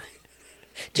linger.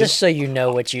 Just so you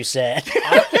know what you said.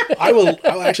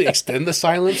 I'll actually extend the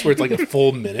silence where it's like a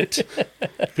full minute.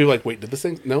 People are like, wait, did this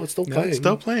thing? No, it's still No, playing. it's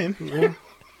still playing.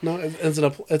 No,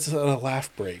 it's a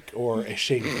laugh break or a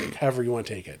shake break, however you want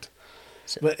to take it.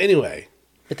 But anyway,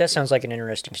 But that sounds like an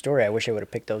interesting story. I wish I would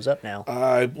have picked those up now.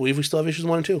 I believe we still have issues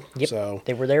 1 and 2. Yep. So,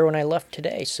 They were there when I left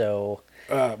today, so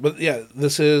but yeah,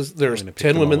 there's gonna pick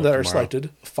 10 them women all that up are tomorrow.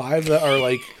 selected, 5 that are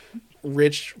like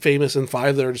rich, famous, and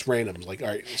 5 that are just randoms. Like, all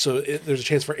right, so there's a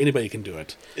chance for anybody can do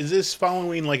it. Is this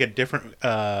following like a different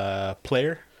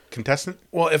player, contestant?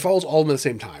 Well, it follows all of them at the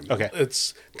same time. Okay.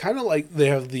 It's kind of like they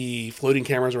have the floating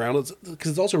cameras around, because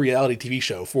it's also a reality TV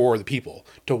show for the people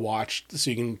to watch,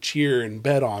 so you can cheer and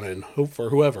bet on and hope for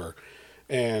whoever.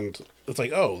 And it's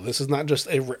like, oh, this is not just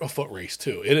a foot race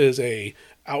too. It is a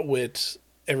outwit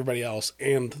everybody else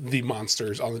and the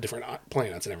monsters on the different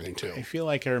planets and everything too. I feel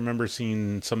like I remember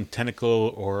seeing some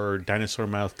tentacle or dinosaur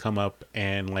mouth come up,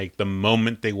 and like the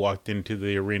moment they walked into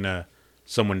the arena,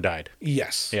 someone died.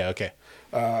 Yes. Yeah, okay.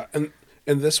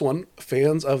 And this one,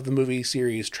 fans of the movie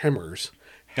series Tremors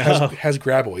has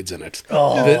graboids in it.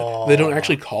 They don't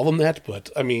actually call them that, but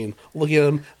I mean, look at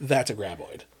them. That's a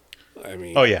graboid. I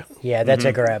mean, Oh, yeah. Yeah, that's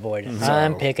a graboid.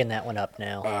 I'm picking that one up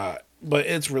now. but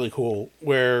it's really cool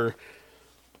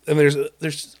and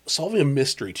there's solving a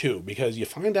mystery too, because you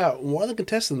find out one of the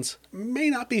contestants may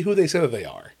not be who they say that they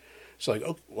are. It's like,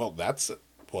 oh, well, that's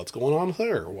what's going on with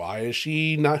her. Why is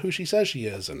she not who she says she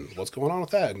is? And what's going on with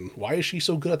that? And why is she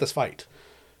so good at this fight?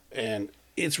 And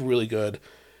it's really good.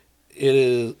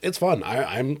 It's fun.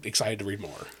 I'm excited to read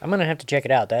more. I'm gonna have to check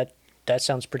it out. That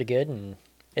sounds pretty good, and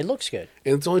it looks good.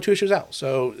 And it's only 2 issues out,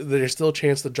 so there's still a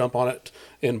chance to jump on it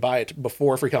and buy it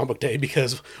before Free Comic Book Day,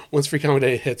 because once Free Comic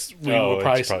Day hits, we will it's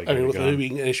probably, probably I mean, gonna with be it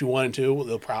gone. being issue 1 and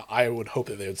 2, I would hope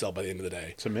that they would sell by the end of the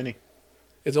day. It's a mini.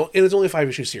 It's only a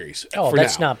 5-issue series. Oh, for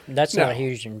that's now. not Now, a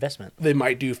huge investment. They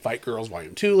might do Fight Girls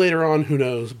Volume 2 later on, who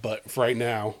knows, but for right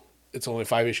now, it's only a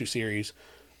 5-issue series.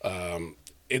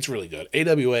 It's really good.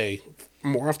 AWA,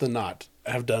 more often than not,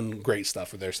 have done great stuff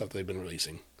for their stuff they've been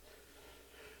releasing.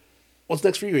 What's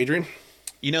next for you, Adrian?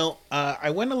 You know, I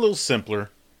went a little simpler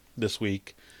this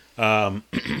week. You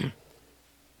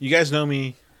guys know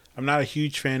me. I'm not a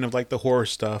huge fan of like the horror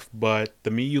stuff, but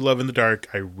The Me You Love in the Dark,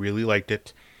 I really liked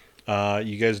it.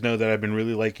 You guys know that I've been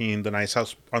really liking The Nice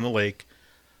House on the Lake,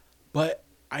 but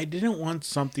I didn't want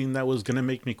something that was going to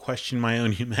make me question my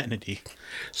own humanity.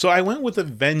 So I went with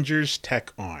Avengers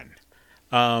Tech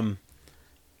On.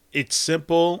 It's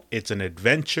simple. It's an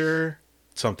adventure.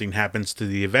 Something happens to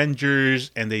the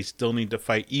Avengers and they still need to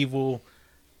fight evil.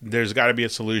 There's got to be a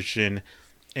solution.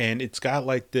 And it's got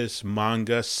like this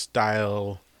manga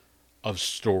style of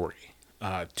story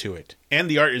to it. And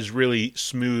the art is really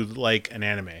smooth like an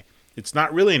anime. It's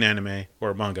not really an anime or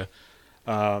a manga.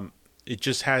 It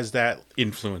just has that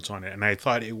influence on it. And I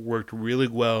thought it worked really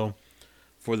well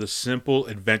for the simple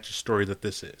adventure story that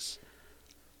this is.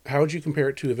 How would you compare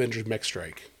it to Avengers Mech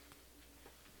Strike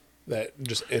that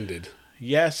just ended?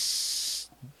 Yes,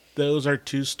 those are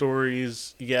two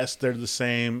stories. Yes, they're the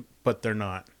same, but they're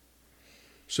not.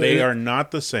 So They are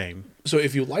not the same. So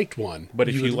if you liked one, But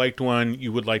if you would- liked one,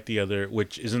 you would like the other,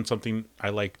 which isn't something I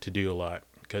like to do a lot,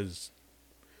 because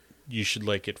you should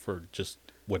like it for just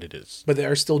what it is. but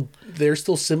they're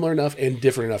still similar enough and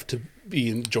different enough to be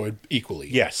enjoyed equally.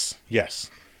 Yes. Yeah.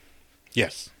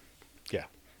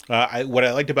 What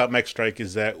I liked about Mech Strike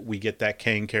is that we get that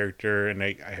Kang character, and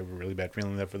I have a really bad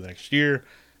feeling that for the next year,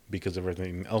 because of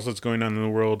everything else that's going on in the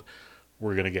world,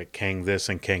 we're going to get Kang this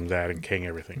and Kang that and Kang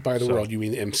everything. By the So- world, you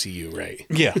mean the MCU, right?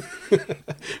 Yeah.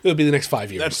 It'll be the next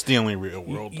 5 years. That's the only real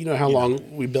world. You know how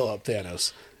long we built up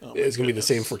Thanos. It's going to be the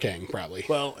same for Kang, probably.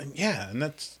 Well, yeah, and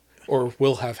that's Or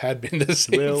will have had been the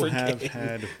same will for have Kang.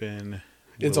 had been.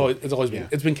 It's will- always been yeah.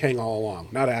 it's been Kang all along,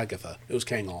 not Agatha. It was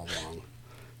Kang all along.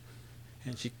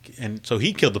 and so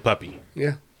he killed the puppy.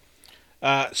 Yeah.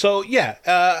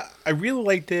 I really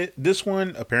liked it. This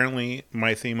one, apparently,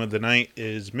 my theme of the night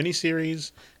is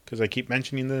miniseries, because I keep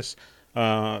mentioning this.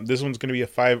 This one's going to be a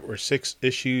 5 or 6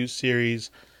 issue series.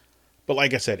 But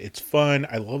like I said, it's fun.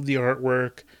 I love the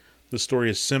artwork. The story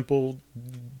is simple.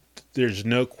 There's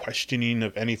no questioning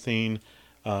of anything.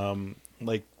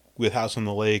 Like with House on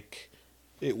the Lake,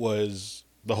 it was,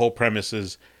 the whole premise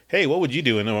is, hey, what would you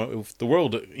do if the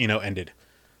world, ended?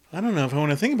 I don't know if I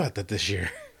want to think about that this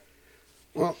year.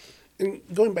 Well, and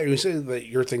going back, you say that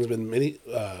your thing's been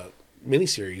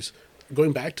miniseries.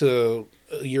 Going back to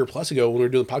a year plus ago when we were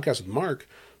doing the podcast with Mark,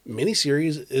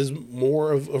 miniseries is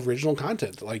more of original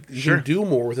content. Like you Sure. can do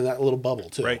more within that little bubble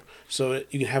too. Right. So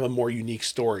you can have a more unique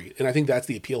story, and I think that's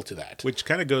the appeal to that. Which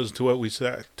kind of goes to what we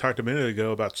talked a minute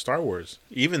ago about Star Wars.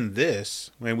 Even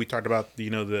this, when we talked about the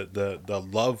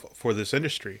love for this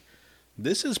industry,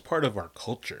 this is part of our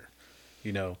culture.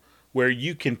 Where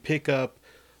you can pick up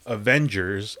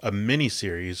Avengers, a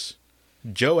miniseries.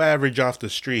 Joe Average off the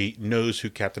street knows who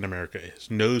Captain America is,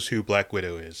 knows who Black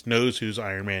Widow is, knows who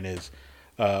Iron Man is,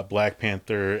 Black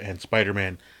Panther and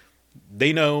Spider-Man.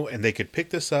 They know, and they could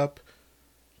pick this up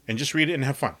and just read it and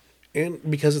have fun. And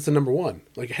because it's the number one,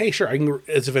 like, hey, sure,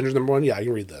 it's Avengers number one. Yeah, I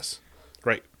can read this.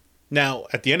 Right. Now,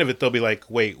 at the end of it, they'll be like,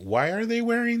 wait, why are they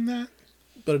wearing that?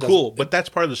 But it doesn't, Cool, but that's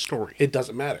part of the story. it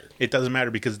doesn't matter. It doesn't matter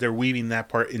because they're weaving that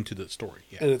part into the story.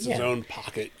 Yeah, And it's its Yeah. own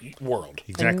pocket world.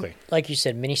 exactly. And like you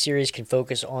said, miniseries can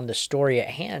focus on the story at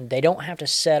hand. They don't have to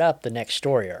set up the next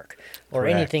story arc or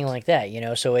Correct. anything like that,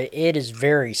 So it is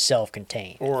very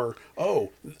self-contained. Or, oh,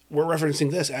 we're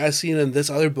referencing this as seen in this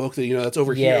other book that, that's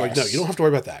over here. Like, no, Yes. you don't have to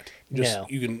worry about that. No.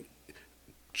 You can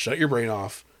shut your brain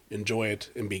off, enjoy it,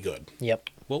 and be good.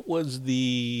 Yep. What was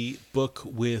the book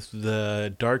with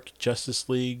the Dark Justice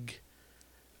League?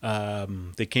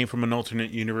 They came from an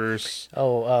alternate universe.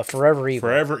 Oh, Forever Evil.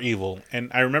 Forever Evil. And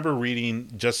I remember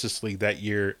reading Justice League that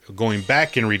year, going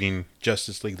back and reading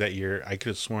Justice League that year. I could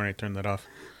have sworn I turned that off.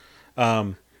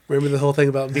 Remember the whole thing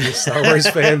about being a Star Wars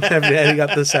fan? Every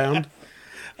got the sound?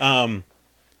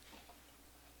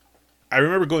 I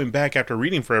remember going back after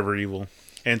reading Forever Evil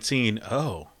and seeing,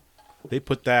 oh, they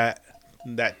put that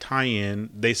tie-in,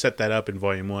 they set that up in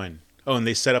Volume 1. Oh, and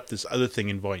they set up this other thing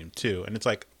in Volume 2. And it's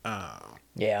like, oh.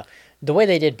 Yeah. The way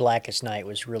they did Blackest Night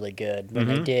was really good. When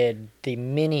Mm-hmm. they did the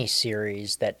mini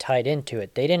series that tied into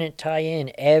it, they didn't tie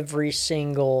in every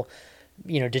single,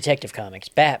 Detective Comics,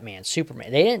 Batman,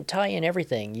 Superman. They didn't tie in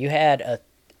everything. You had a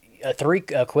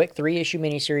quick 3-issue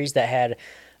miniseries that had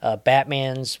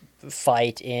Batman's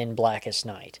fight in Blackest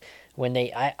Night.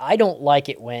 I don't like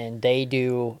it when they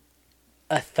do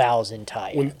 1,000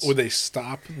 tie-ins. When they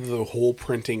stop the whole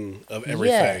printing of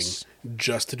everything Yes.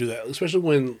 just to do that, especially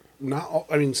when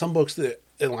some books that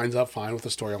it lines up fine with the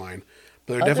storyline,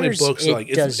 but there are definitely Others, books it that,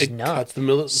 does it not. cuts the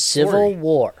middle of the Civil story.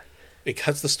 War. It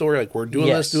cuts the story like we're doing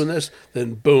Yes. this,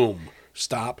 then boom,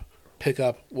 stop, pick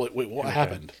up. Wait, what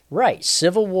happened? Right.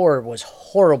 Civil War was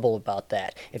horrible about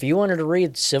that. If you wanted to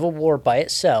read Civil War by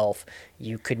itself,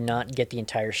 you could not get the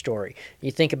entire story.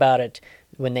 You think about it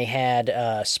when they had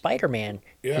Spider-Man.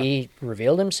 Yeah. He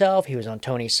revealed himself. He was on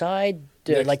Tony's side.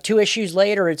 Next- Like 2 issues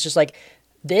later, it's just like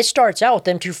this starts out with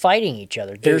them two fighting each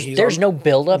other. There's he's no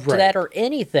build up to Right. that or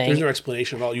anything. There's no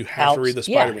explanation at all. You have to read the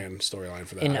yeah. Spider-Man storyline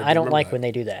for that. and do I don't remember like that. when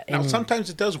they do that. Now, And sometimes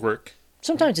it does work.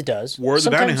 sometimes it does. War of the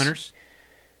Bounty Sometimes- Hunters.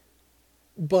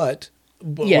 But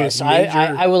when Yes, it's major-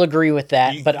 I will agree with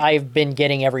that. You- But I've been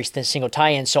getting every single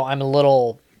tie-in, so I'm a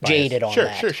little jaded on sure,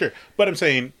 that. Sure. But I'm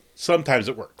saying sometimes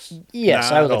it works. Yes,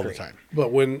 Not I would all agree. the time.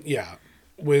 But when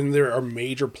there are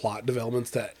major plot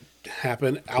developments that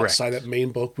happen outside that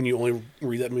main book, when you only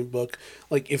read that main book,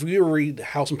 like if you read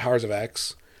House and Powers of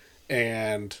X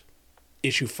and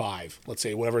issue 5, let's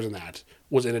say whatever's in that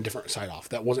was in a different side off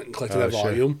that wasn't collected in that sure.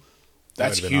 volume,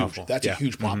 that's That would've been huge. awful. That's Yeah. a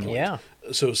huge plot point. Yeah.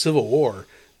 So Civil War,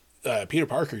 Peter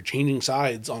Parker changing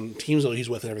sides on teams that he's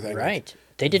with and everything. Right.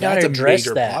 They did not That's a address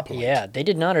major that. plot point. Yeah, they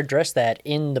did not address that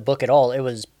in the book at all. It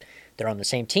was they're on the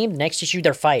same team. The next issue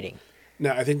they're fighting.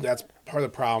 Now, I think that's part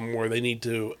of the problem where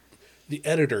the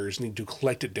editors need to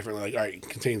collect it differently. Like, all right, it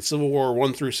contains Civil War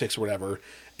 1 through 6 or whatever,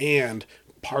 and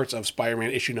parts of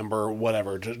Spider-Man issue number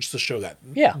whatever, just to show that.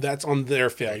 Yeah. That's on their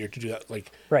failure to do that.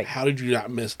 Like, Right. how did you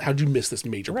miss this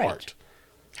major Right. part?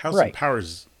 House Right. and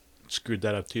Powers screwed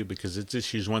that up too because it's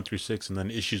issues 1 through 6 and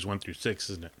then issues 1 through 6,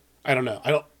 isn't it? I don't know.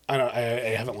 I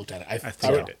haven't looked at it. I think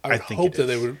it- I I would think hope it that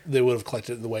is. they would have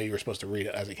collected it the way you were supposed to read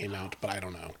it as it came out, but I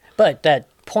don't know. But that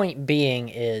point being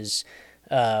is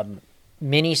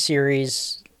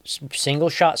miniseries, single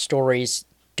shot stories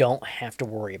don't have to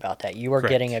worry about that. You are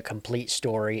Correct. getting a complete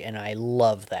story, and I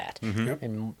love that. Yep.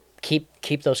 And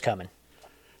keep those coming.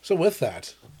 So with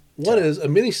that, what is a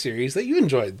miniseries that you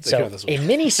enjoyed that came So out this a week?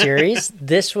 miniseries,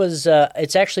 this was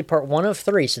it's actually part 1 of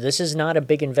 3, so this is not a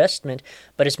big investment,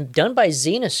 but it's done by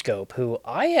Zenoscope, who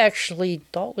I actually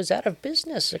thought was out of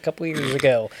business a couple years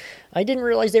ago. I didn't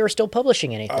realize they were still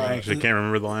publishing anything. I actually can't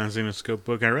remember the last Zenoscope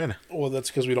book I read. Well, that's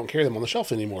because we don't carry them on the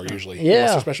shelf anymore usually. Unless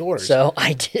Yeah. they're special orders. So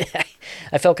I did.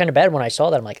 I felt kind of bad when I saw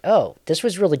that. I'm like, oh, this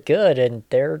was really good, and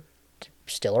they're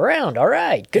still around. All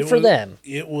right, good It for was- them.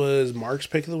 It was Mark's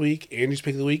pick of the week, Andy's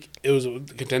pick of the week. It was a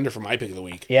contender for my pick of the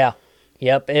week. Yeah,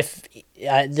 yep. If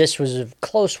this was a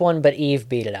close one, but Eve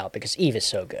beat it out because Eve is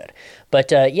so good.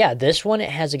 But yeah, this one, it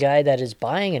has a guy that is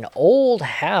buying an old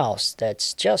house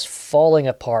that's just falling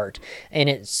apart, and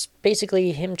it's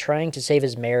basically him trying to save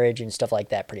his marriage and stuff like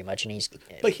that, pretty much. And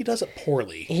But he does it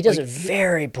poorly. he does Like, it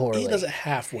very poorly. He does it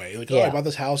halfway. Like, oh, Yeah. I bought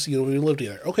this house, we live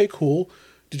together. Okay, cool.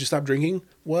 Did you stop drinking?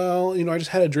 Well, I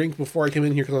just had a drink before I came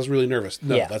in here because I was really nervous.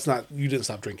 No, Yeah. that's not, you didn't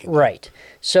stop drinking. Right.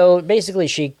 So basically,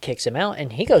 she kicks him out,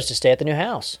 and he goes to stay at the new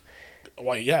house.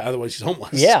 Well, yeah, otherwise he's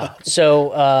homeless. Yeah.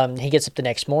 So he gets up the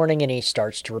next morning and he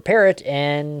starts to repair it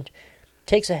and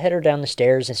takes a header down the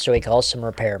stairs, and so he calls some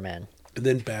repairmen. And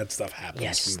then bad stuff happens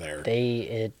Yes, from there.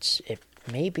 it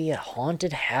maybe a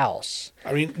haunted house.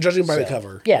 I mean, judging by the So,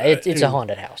 cover. Yeah, it's a and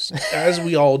haunted house. as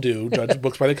we all do, judge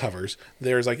books by the covers.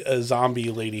 There's like a zombie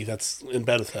lady that's in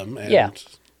bed with him. And Yeah.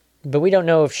 But we don't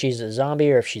know if she's a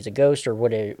zombie or if she's a ghost or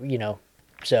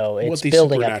so it's what the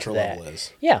building up to supernatural that. level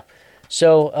is. Yeah.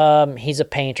 So he's a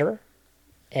painter,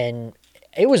 and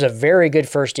it was a very good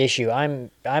first issue.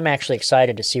 I'm actually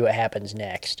excited to see what happens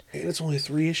next. And it's only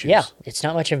 3 issues. Yeah, it's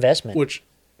not much investment. Which,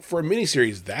 for a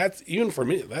miniseries,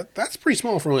 that's pretty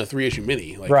small for only a 3-issue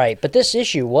mini. Like, Right, but this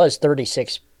issue was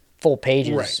 36 full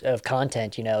pages Right. of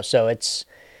content, so it's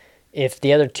if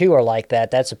the other two are like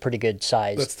that, that's a pretty good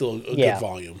size. that's still a Yeah. good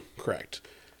volume. Correct.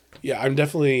 Yeah, I'm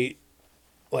definitely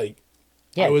like.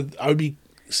 Yeah. I would be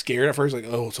scared at first, like,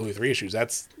 oh, it's only 3 issues.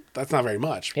 That's not very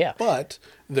much. Yeah. But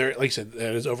there, like I said, it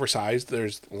is oversized.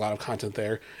 There's a lot of content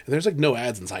there, and there's like no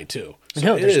ads inside too. So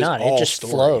No, it there's is not. It all just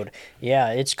story. flowed. Yeah,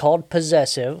 it's called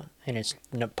Possessive, and it's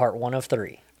part 1 of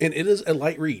 3. And it is a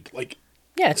light read. Like,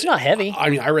 Yeah, it's not heavy. I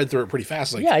mean, I read through it pretty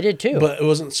fast. Like, Yeah, I did too. But it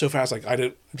wasn't so fast. Like, I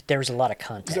did. But there was a lot of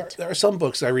content. There are some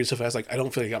books that I read so fast. Like, I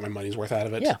don't feel like I got my money's worth out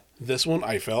of it. Yeah. This one,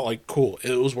 I felt like cool.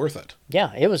 It was worth it.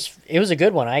 Yeah, it was a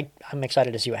good one. I'm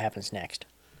excited to see what happens next.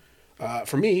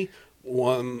 For me,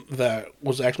 one that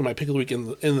was actually my pick of the week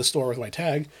in the store with my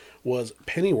tag was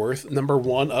Pennyworth,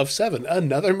 #1 of 7,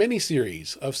 another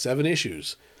miniseries of 7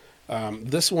 issues.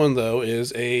 This one though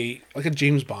is like a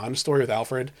James Bond story with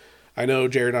Alfred. I know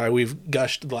Jared and I, we've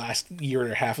gushed the last year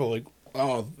and a half of like,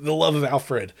 oh, the love of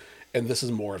Alfred, and this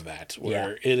is more of that,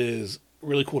 where it is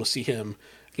really cool to see him,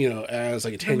 as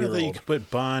like a I know that you 10-year-old. can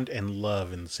put Bond and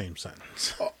love in the same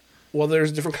sentence. Well,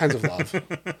 there's different kinds of love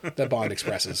that Bond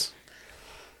expresses.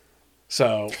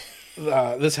 So,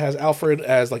 this has Alfred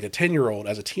as like a 10-year-old,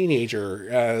 as a teenager,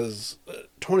 as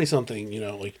 20-something,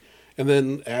 and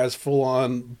then as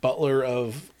full-on butler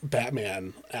of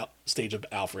Batman stage of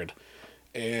Alfred.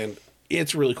 And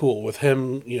it's really cool with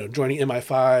him, joining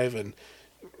MI5 and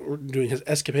doing his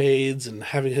escapades and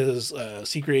having his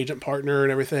secret agent partner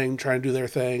and everything, trying to do their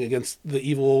thing against the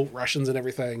evil Russians and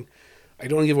everything. I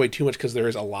don't want to give away too much because there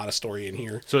is a lot of story in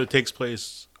here. So it takes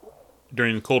place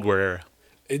during the Cold War era.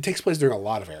 It takes place during a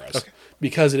lot of eras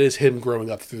because it is him growing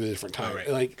up through the different times. right.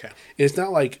 Like, Okay. it's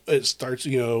not like it starts,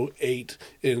 8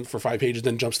 for 5 pages,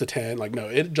 then jumps to 10. Like, no,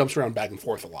 it jumps around back and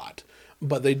forth a lot.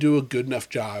 But they do a good enough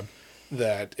job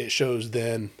that it shows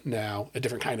then, now, a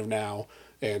different kind of now,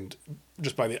 and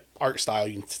just by the art style,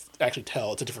 you can actually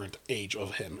tell it's a different age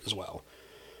of him as well.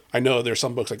 I know there's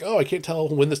some books like, oh, I can't tell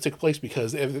when this took place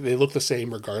because they look the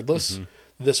same regardless. Mm-hmm.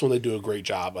 This one, they do a great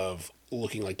job of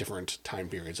looking like different time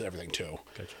periods and everything too.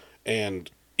 Gotcha.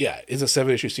 And yeah, it's a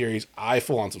 7-issue series. I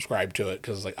full on subscribe to it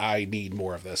because like I need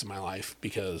more of this in my life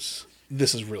because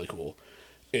this is really cool.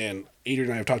 And Adrian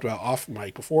and I have talked about off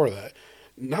mic before that.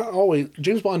 Not always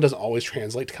James Bond doesn't always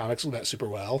translate to comics that super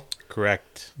well.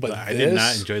 Correct. But I did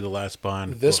not this- enjoy the last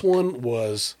Bond. This book. one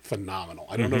was phenomenal.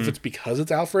 I don't know if it's because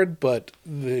it's Alfred, but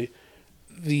the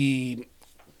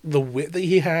wit that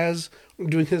he has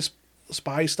doing his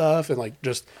spy stuff and like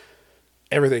just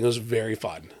everything was very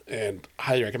fun and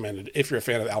highly recommended. If you're a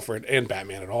fan of Alfred and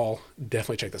Batman at all,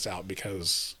 definitely check this out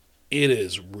because it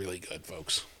is really good,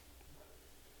 folks.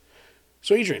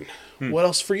 So Adrian, what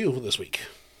else for you this week?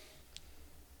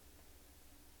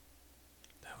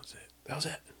 That was it. That was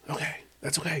it. Okay.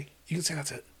 That's okay. You can say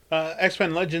that's it.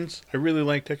 X-Men Legends. I really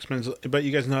liked X-Men, but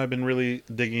you guys know I've been really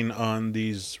digging on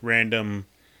these random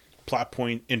plot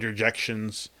point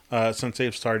interjections since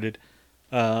they've started.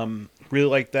 Really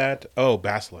like that. Oh,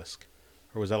 Basilisk.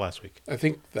 Or was that last week? I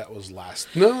think that was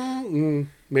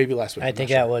maybe last week. I I'm think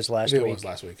not sure. that was last I think week. It was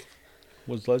last week.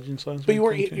 Was Legends last But week? you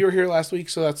weren't. You were here last week,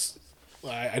 so that's.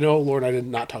 I know Lauren and I did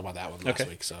not talk about that one last Okay.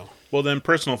 week. So Well, then,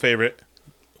 personal favorite,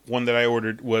 one that I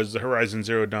ordered was the Horizon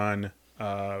Zero Dawn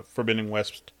Forbidden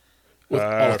West with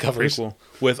all the covers. prequel,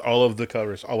 with all of the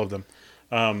covers, all of them.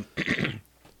 I'm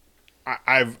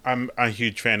a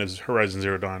huge fan of Horizon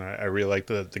Zero Dawn. I really like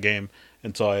the game,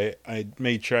 and so I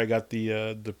made sure I got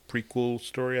the prequel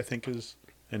story. I think is,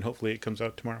 and hopefully it comes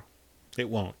out tomorrow. It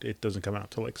won't. It doesn't come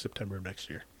out till like September of next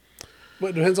year. But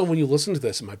it depends on when you listen to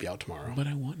this. It might be out tomorrow. But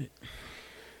I want it.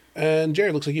 And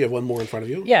Jared, looks like you have one more in front of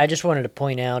you. Yeah, I just wanted to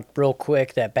point out real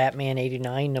quick that Batman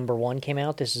 '89 #1 came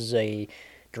out. This is a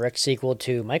direct sequel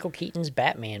to Michael Keaton's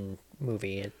Batman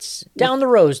movie. It's down the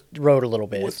road a little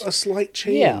bit. With a slight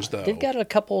change, Yeah, though. they've got a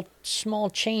couple small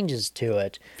changes to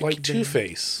it. like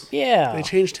Two-Face. Yeah. They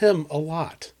changed him a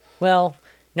lot. Well,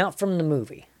 not from the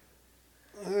movie.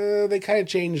 They kind of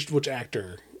changed which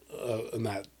actor in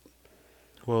that.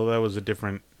 Well, that was a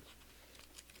different.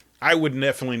 I would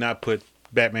definitely not put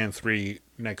Batman 3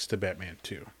 next to Batman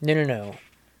 2. No.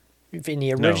 In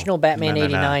the No. original Batman No.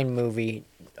 '89 movie,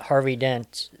 Harvey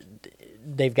Dent,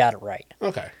 they've got it right.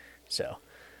 Okay. So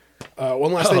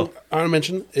One last thing I want to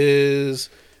mention is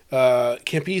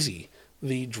Camp Easy,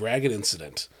 the dragon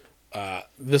incident.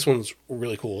 This one's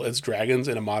really cool. It's dragons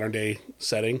in a modern day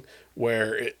setting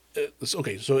where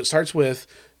okay. So it starts with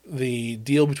the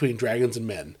deal between dragons and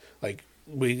men.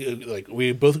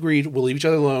 We both agreed we'll leave each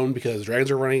other alone because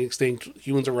dragons are running extinct,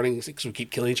 humans are running extinct, so we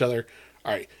keep killing each other.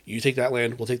 All right, you take that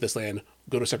land, we'll take this land.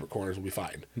 Go to separate corners, we'll be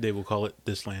fine. They will call it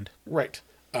this land. Right.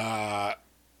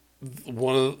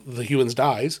 One of the humans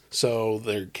dies, so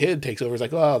their kid takes over. It's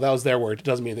like, oh, that was their word. It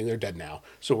doesn't mean anything. They're dead now,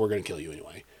 so we're going to kill you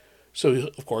anyway. So,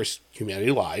 of course,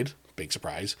 humanity lied. Big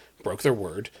surprise. Broke their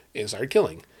word and started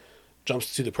killing.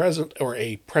 Jumps to the present, or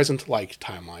a present-like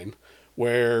timeline,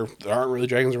 where there aren't really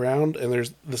dragons around, and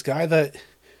there's this guy that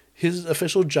his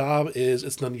official job is,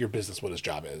 it's none of your business what his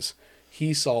job is.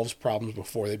 He solves problems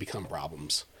before they become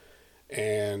problems.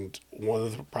 And one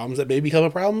of the problems that may become a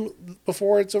problem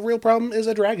before it's a real problem is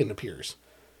a dragon appears.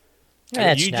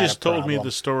 that's You not just a told me problem.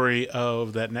 the story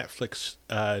of that Netflix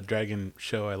dragon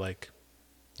show I like.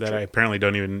 That I apparently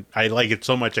don't even... I like it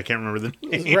so much I can't remember the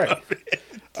name Right. of it.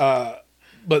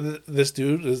 But this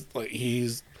dude is like,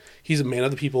 he's a man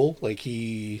of the people. Like,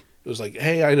 he was like,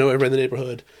 hey, I know everyone in the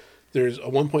neighborhood. There's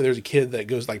at one point there's a kid that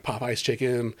goes like Popeye's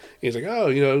chicken. And he's like, oh,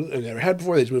 I've never had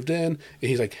before. They just moved in, and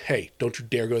he's like, hey, don't you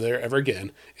dare go there ever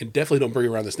again, and definitely don't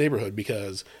bring around this neighborhood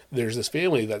because there's this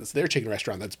family that's their chicken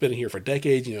restaurant that's been here for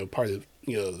decades. Part of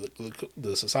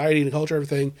the society and the culture,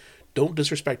 everything. Don't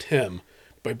disrespect him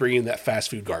by bringing that fast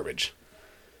food garbage.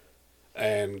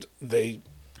 And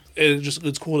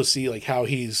it's cool to see like how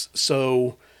he's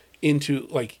so into,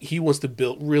 like, he wants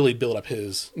to really build up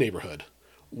his neighborhood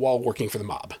while working for the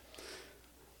mob.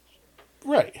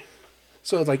 Right.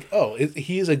 So it's like,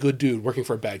 he is a good dude working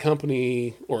for a bad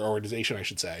company or organization, I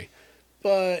should say.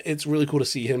 But it's really cool to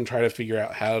see him try to figure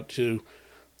out how to,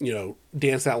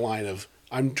 dance that line of,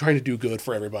 I'm trying to do good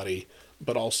for everybody,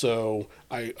 but also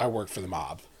I work for the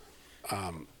mob.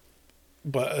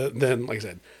 But then, like I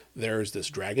said, there's this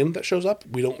dragon that shows up.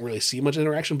 We don't really see much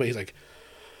interaction, but he's like,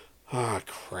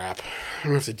 crap. I'm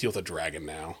going to have to deal with a dragon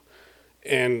now.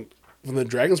 And from the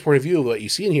dragon's point of view, what you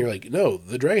see in here, like, no,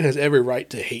 the dragon has every right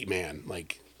to hate man.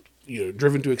 Like,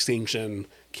 driven to extinction,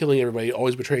 killing everybody,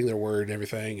 always betraying their word and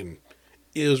everything. And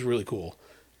it was really cool.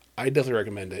 I definitely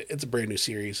recommend it. It's a brand new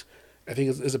series. I think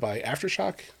is it by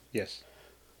Aftershock? Yes.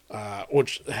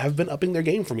 Which have been upping their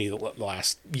game for me the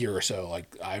last year or so.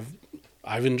 Like,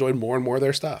 I've enjoyed more and more of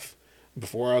their stuff.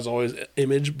 Before I was always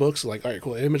Image books, like, all right,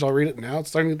 cool, Image, I'll read it. Now it's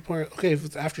starting to the point, okay, if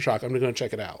it's Aftershock, I'm going to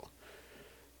check it out.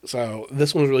 So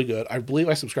this one's really good. I believe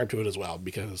I subscribe to it as well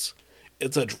because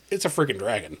it's a freaking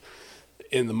dragon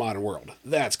in the modern world.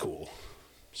 That's cool.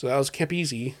 So that was Camp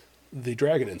Easy, the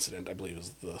Dragon Incident, I believe is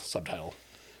the subtitle.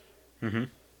 Mm-hmm.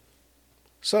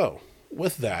 So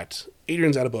with that,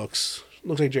 Adrian's out of books.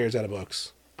 Looks like Jared's out of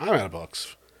books. I'm out of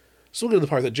books. So we'll get to the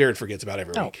part that Jared forgets about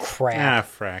every Oh week. crap!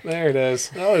 Frack. There it is.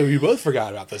 Oh, you both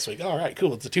forgot about this week. All right,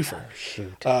 cool. It's a twofer.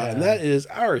 Shoot. And that is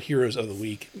our heroes of the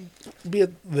week, be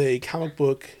it the comic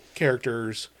book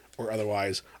characters or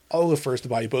otherwise. I'll go first to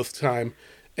buy you both time.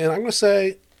 And I'm going to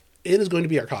say it is going to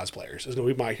be our cosplayers. It's going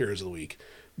to be my heroes of the week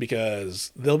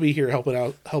because they'll be here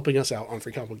helping us out on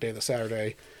Free Comic Book Day this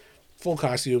Saturday. Full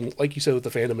costume, like you said, with the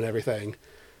fandom and everything.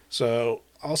 So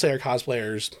I'll say our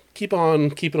cosplayers keep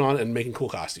on keeping on and making cool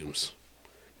costumes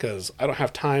because I don't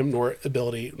have time nor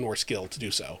ability nor skill to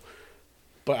do so.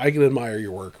 But I can admire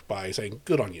your work by saying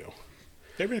good on you.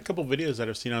 There have been a couple videos that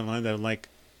I've seen online that I'm like,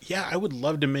 yeah, I would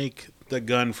love to make the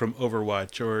gun from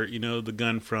Overwatch or, the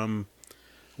gun from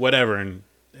whatever. And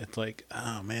it's like,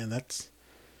 oh man, it's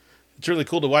really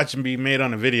cool to watch and be made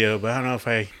on a video, but I don't know if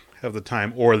I have the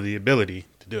time or the ability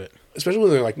to do it. Especially when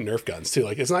they're like Nerf guns too.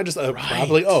 Like it's not just a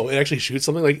like, oh, it actually shoots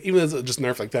something. Like even if it's just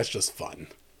Nerf, like that's just fun.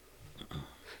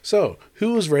 So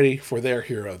who is ready for their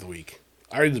hero of the week?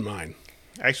 I already did mine.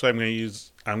 Actually,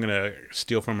 I'm gonna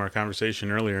steal from our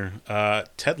conversation earlier.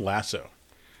 Ted Lasso.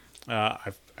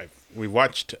 We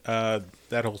watched that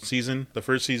whole season, the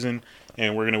first season,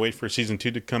 and we're gonna wait for season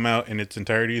 2 to come out in its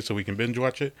entirety so we can binge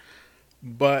watch it.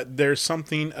 But there's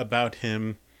something about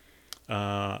him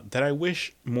that I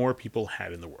wish more people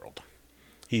had in the world.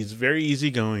 He's very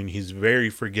easygoing. He's very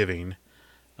forgiving.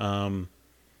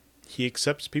 He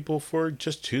accepts people for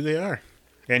just who they are,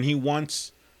 and he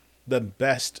wants the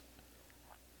best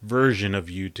version of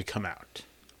you to come out.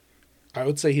 I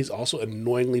would say he's also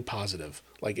annoyingly positive.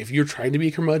 Like if you're trying to be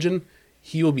a curmudgeon,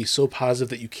 he will be so positive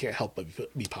that you can't help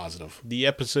but be positive. The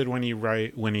episode when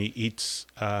he eats,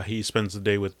 he spends the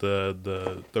day with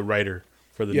the writer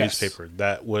for the Yes. newspaper.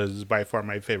 That was by far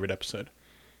my favorite episode.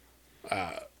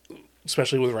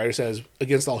 Especially when the writer says,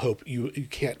 against all hope, you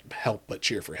can't help but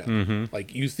cheer for him. Mm-hmm.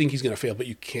 Like, you think he's going to fail, but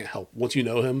you can't help. Once you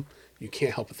know him, you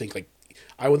can't help but think, like,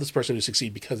 I want this person to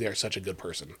succeed because they are such a good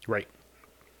person. Right.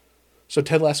 So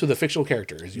Ted Lasso, the fictional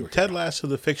character, is your Ted Lasso,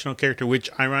 the fictional character, which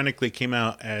ironically came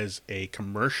out as a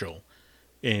commercial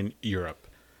in Europe.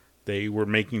 They were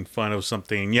making fun of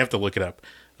something. You have to look it up.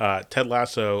 Ted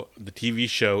Lasso, the TV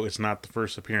show, is not the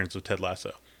first appearance of Ted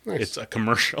Lasso. Nice. It's a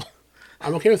commercial.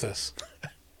 I'm okay with this.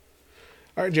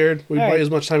 All right, Jared, we All buy right. you as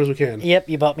much time as we can. Yep,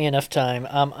 you bought me enough time.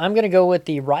 I'm going to go with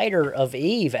the writer of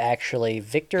Eve, actually.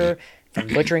 Victor, if I'm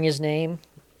butchering his name,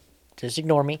 just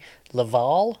ignore me.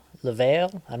 Laval?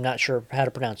 I'm not sure how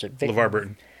to pronounce it. LeVar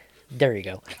Burton. There you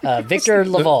go. Victor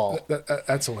Laval.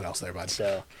 That's someone else there, bud.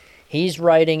 So he's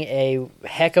writing a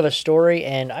heck of a story,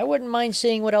 and I wouldn't mind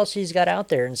seeing what else he's got out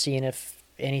there and seeing if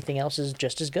anything else is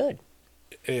just as good.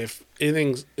 If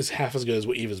anything is half as good as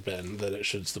what Eve has been, then it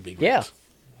should still be great. Yeah.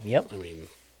 Yep. I mean,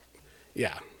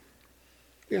 yeah.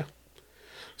 Yeah.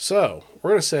 So,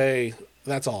 we're going to say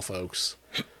that's all, folks.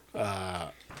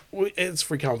 It's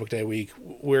Free Comic Book Day week.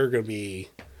 We're going to be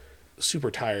super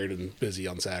tired and busy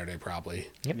on Saturday, probably.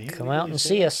 Yep. Come out and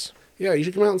see us. Yeah, you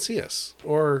should come out and see us.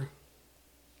 Or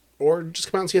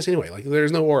just come out and see us anyway. Like,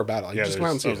 there's no or about it. Like, just come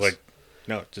out and see I was us. like,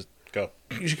 no, just go.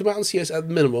 You should come out and see us at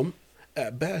minimum.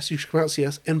 At best, you should come out and see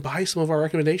us and buy some of our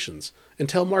recommendations. And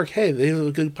tell Mark, hey, they have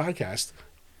a good podcast.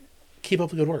 Keep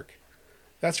up the good work.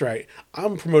 That's right.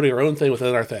 I'm promoting our own thing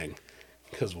within our thing.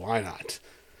 Because why not?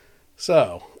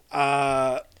 So,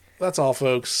 that's all,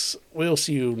 folks. We'll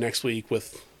see you next week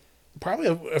with probably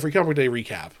a Free Comic Book Day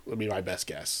recap. Would be my best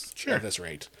guess. Sure. At this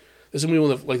rate. This is going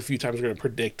to be one of the few times we're going to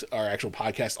predict our actual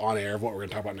podcast on air of what we're going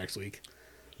to talk about next week.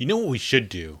 You know what we should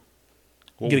do?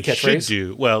 What Get a we catchphrase? should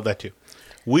do, well, that too.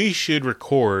 We should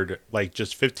record like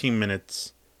just 15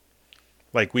 minutes.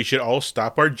 Like we should all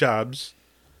stop our jobs.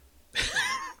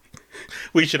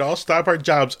 We should all stop our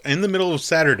jobs in the middle of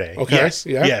Saturday. Okay. Yes.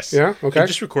 Yeah. Yes. Yeah. Okay. And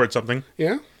just record something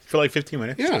Yeah? for like 15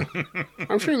 minutes. Yeah.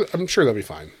 I'm sure that'll be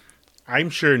fine. I'm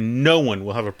sure no one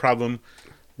will have a problem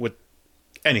with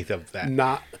anything of that.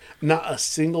 Not a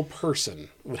single person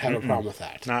would have a problem with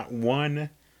that. Not one.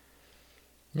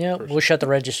 Yeah, we'll shut the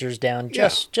registers down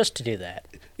just to do that.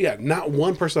 Yeah, not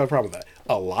one person will have a problem with that.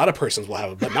 A lot of persons will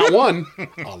have it, but not one.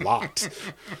 A lot.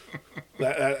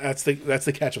 That's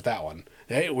the catch with that one.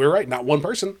 Hey, we're right. Not one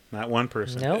person. Not one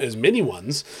person. No. As many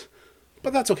ones,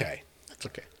 but that's okay. That's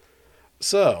okay.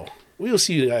 So we will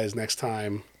see you guys next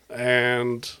time.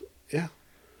 And yeah,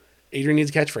 Adrian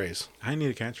needs a catchphrase. I need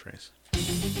a catchphrase.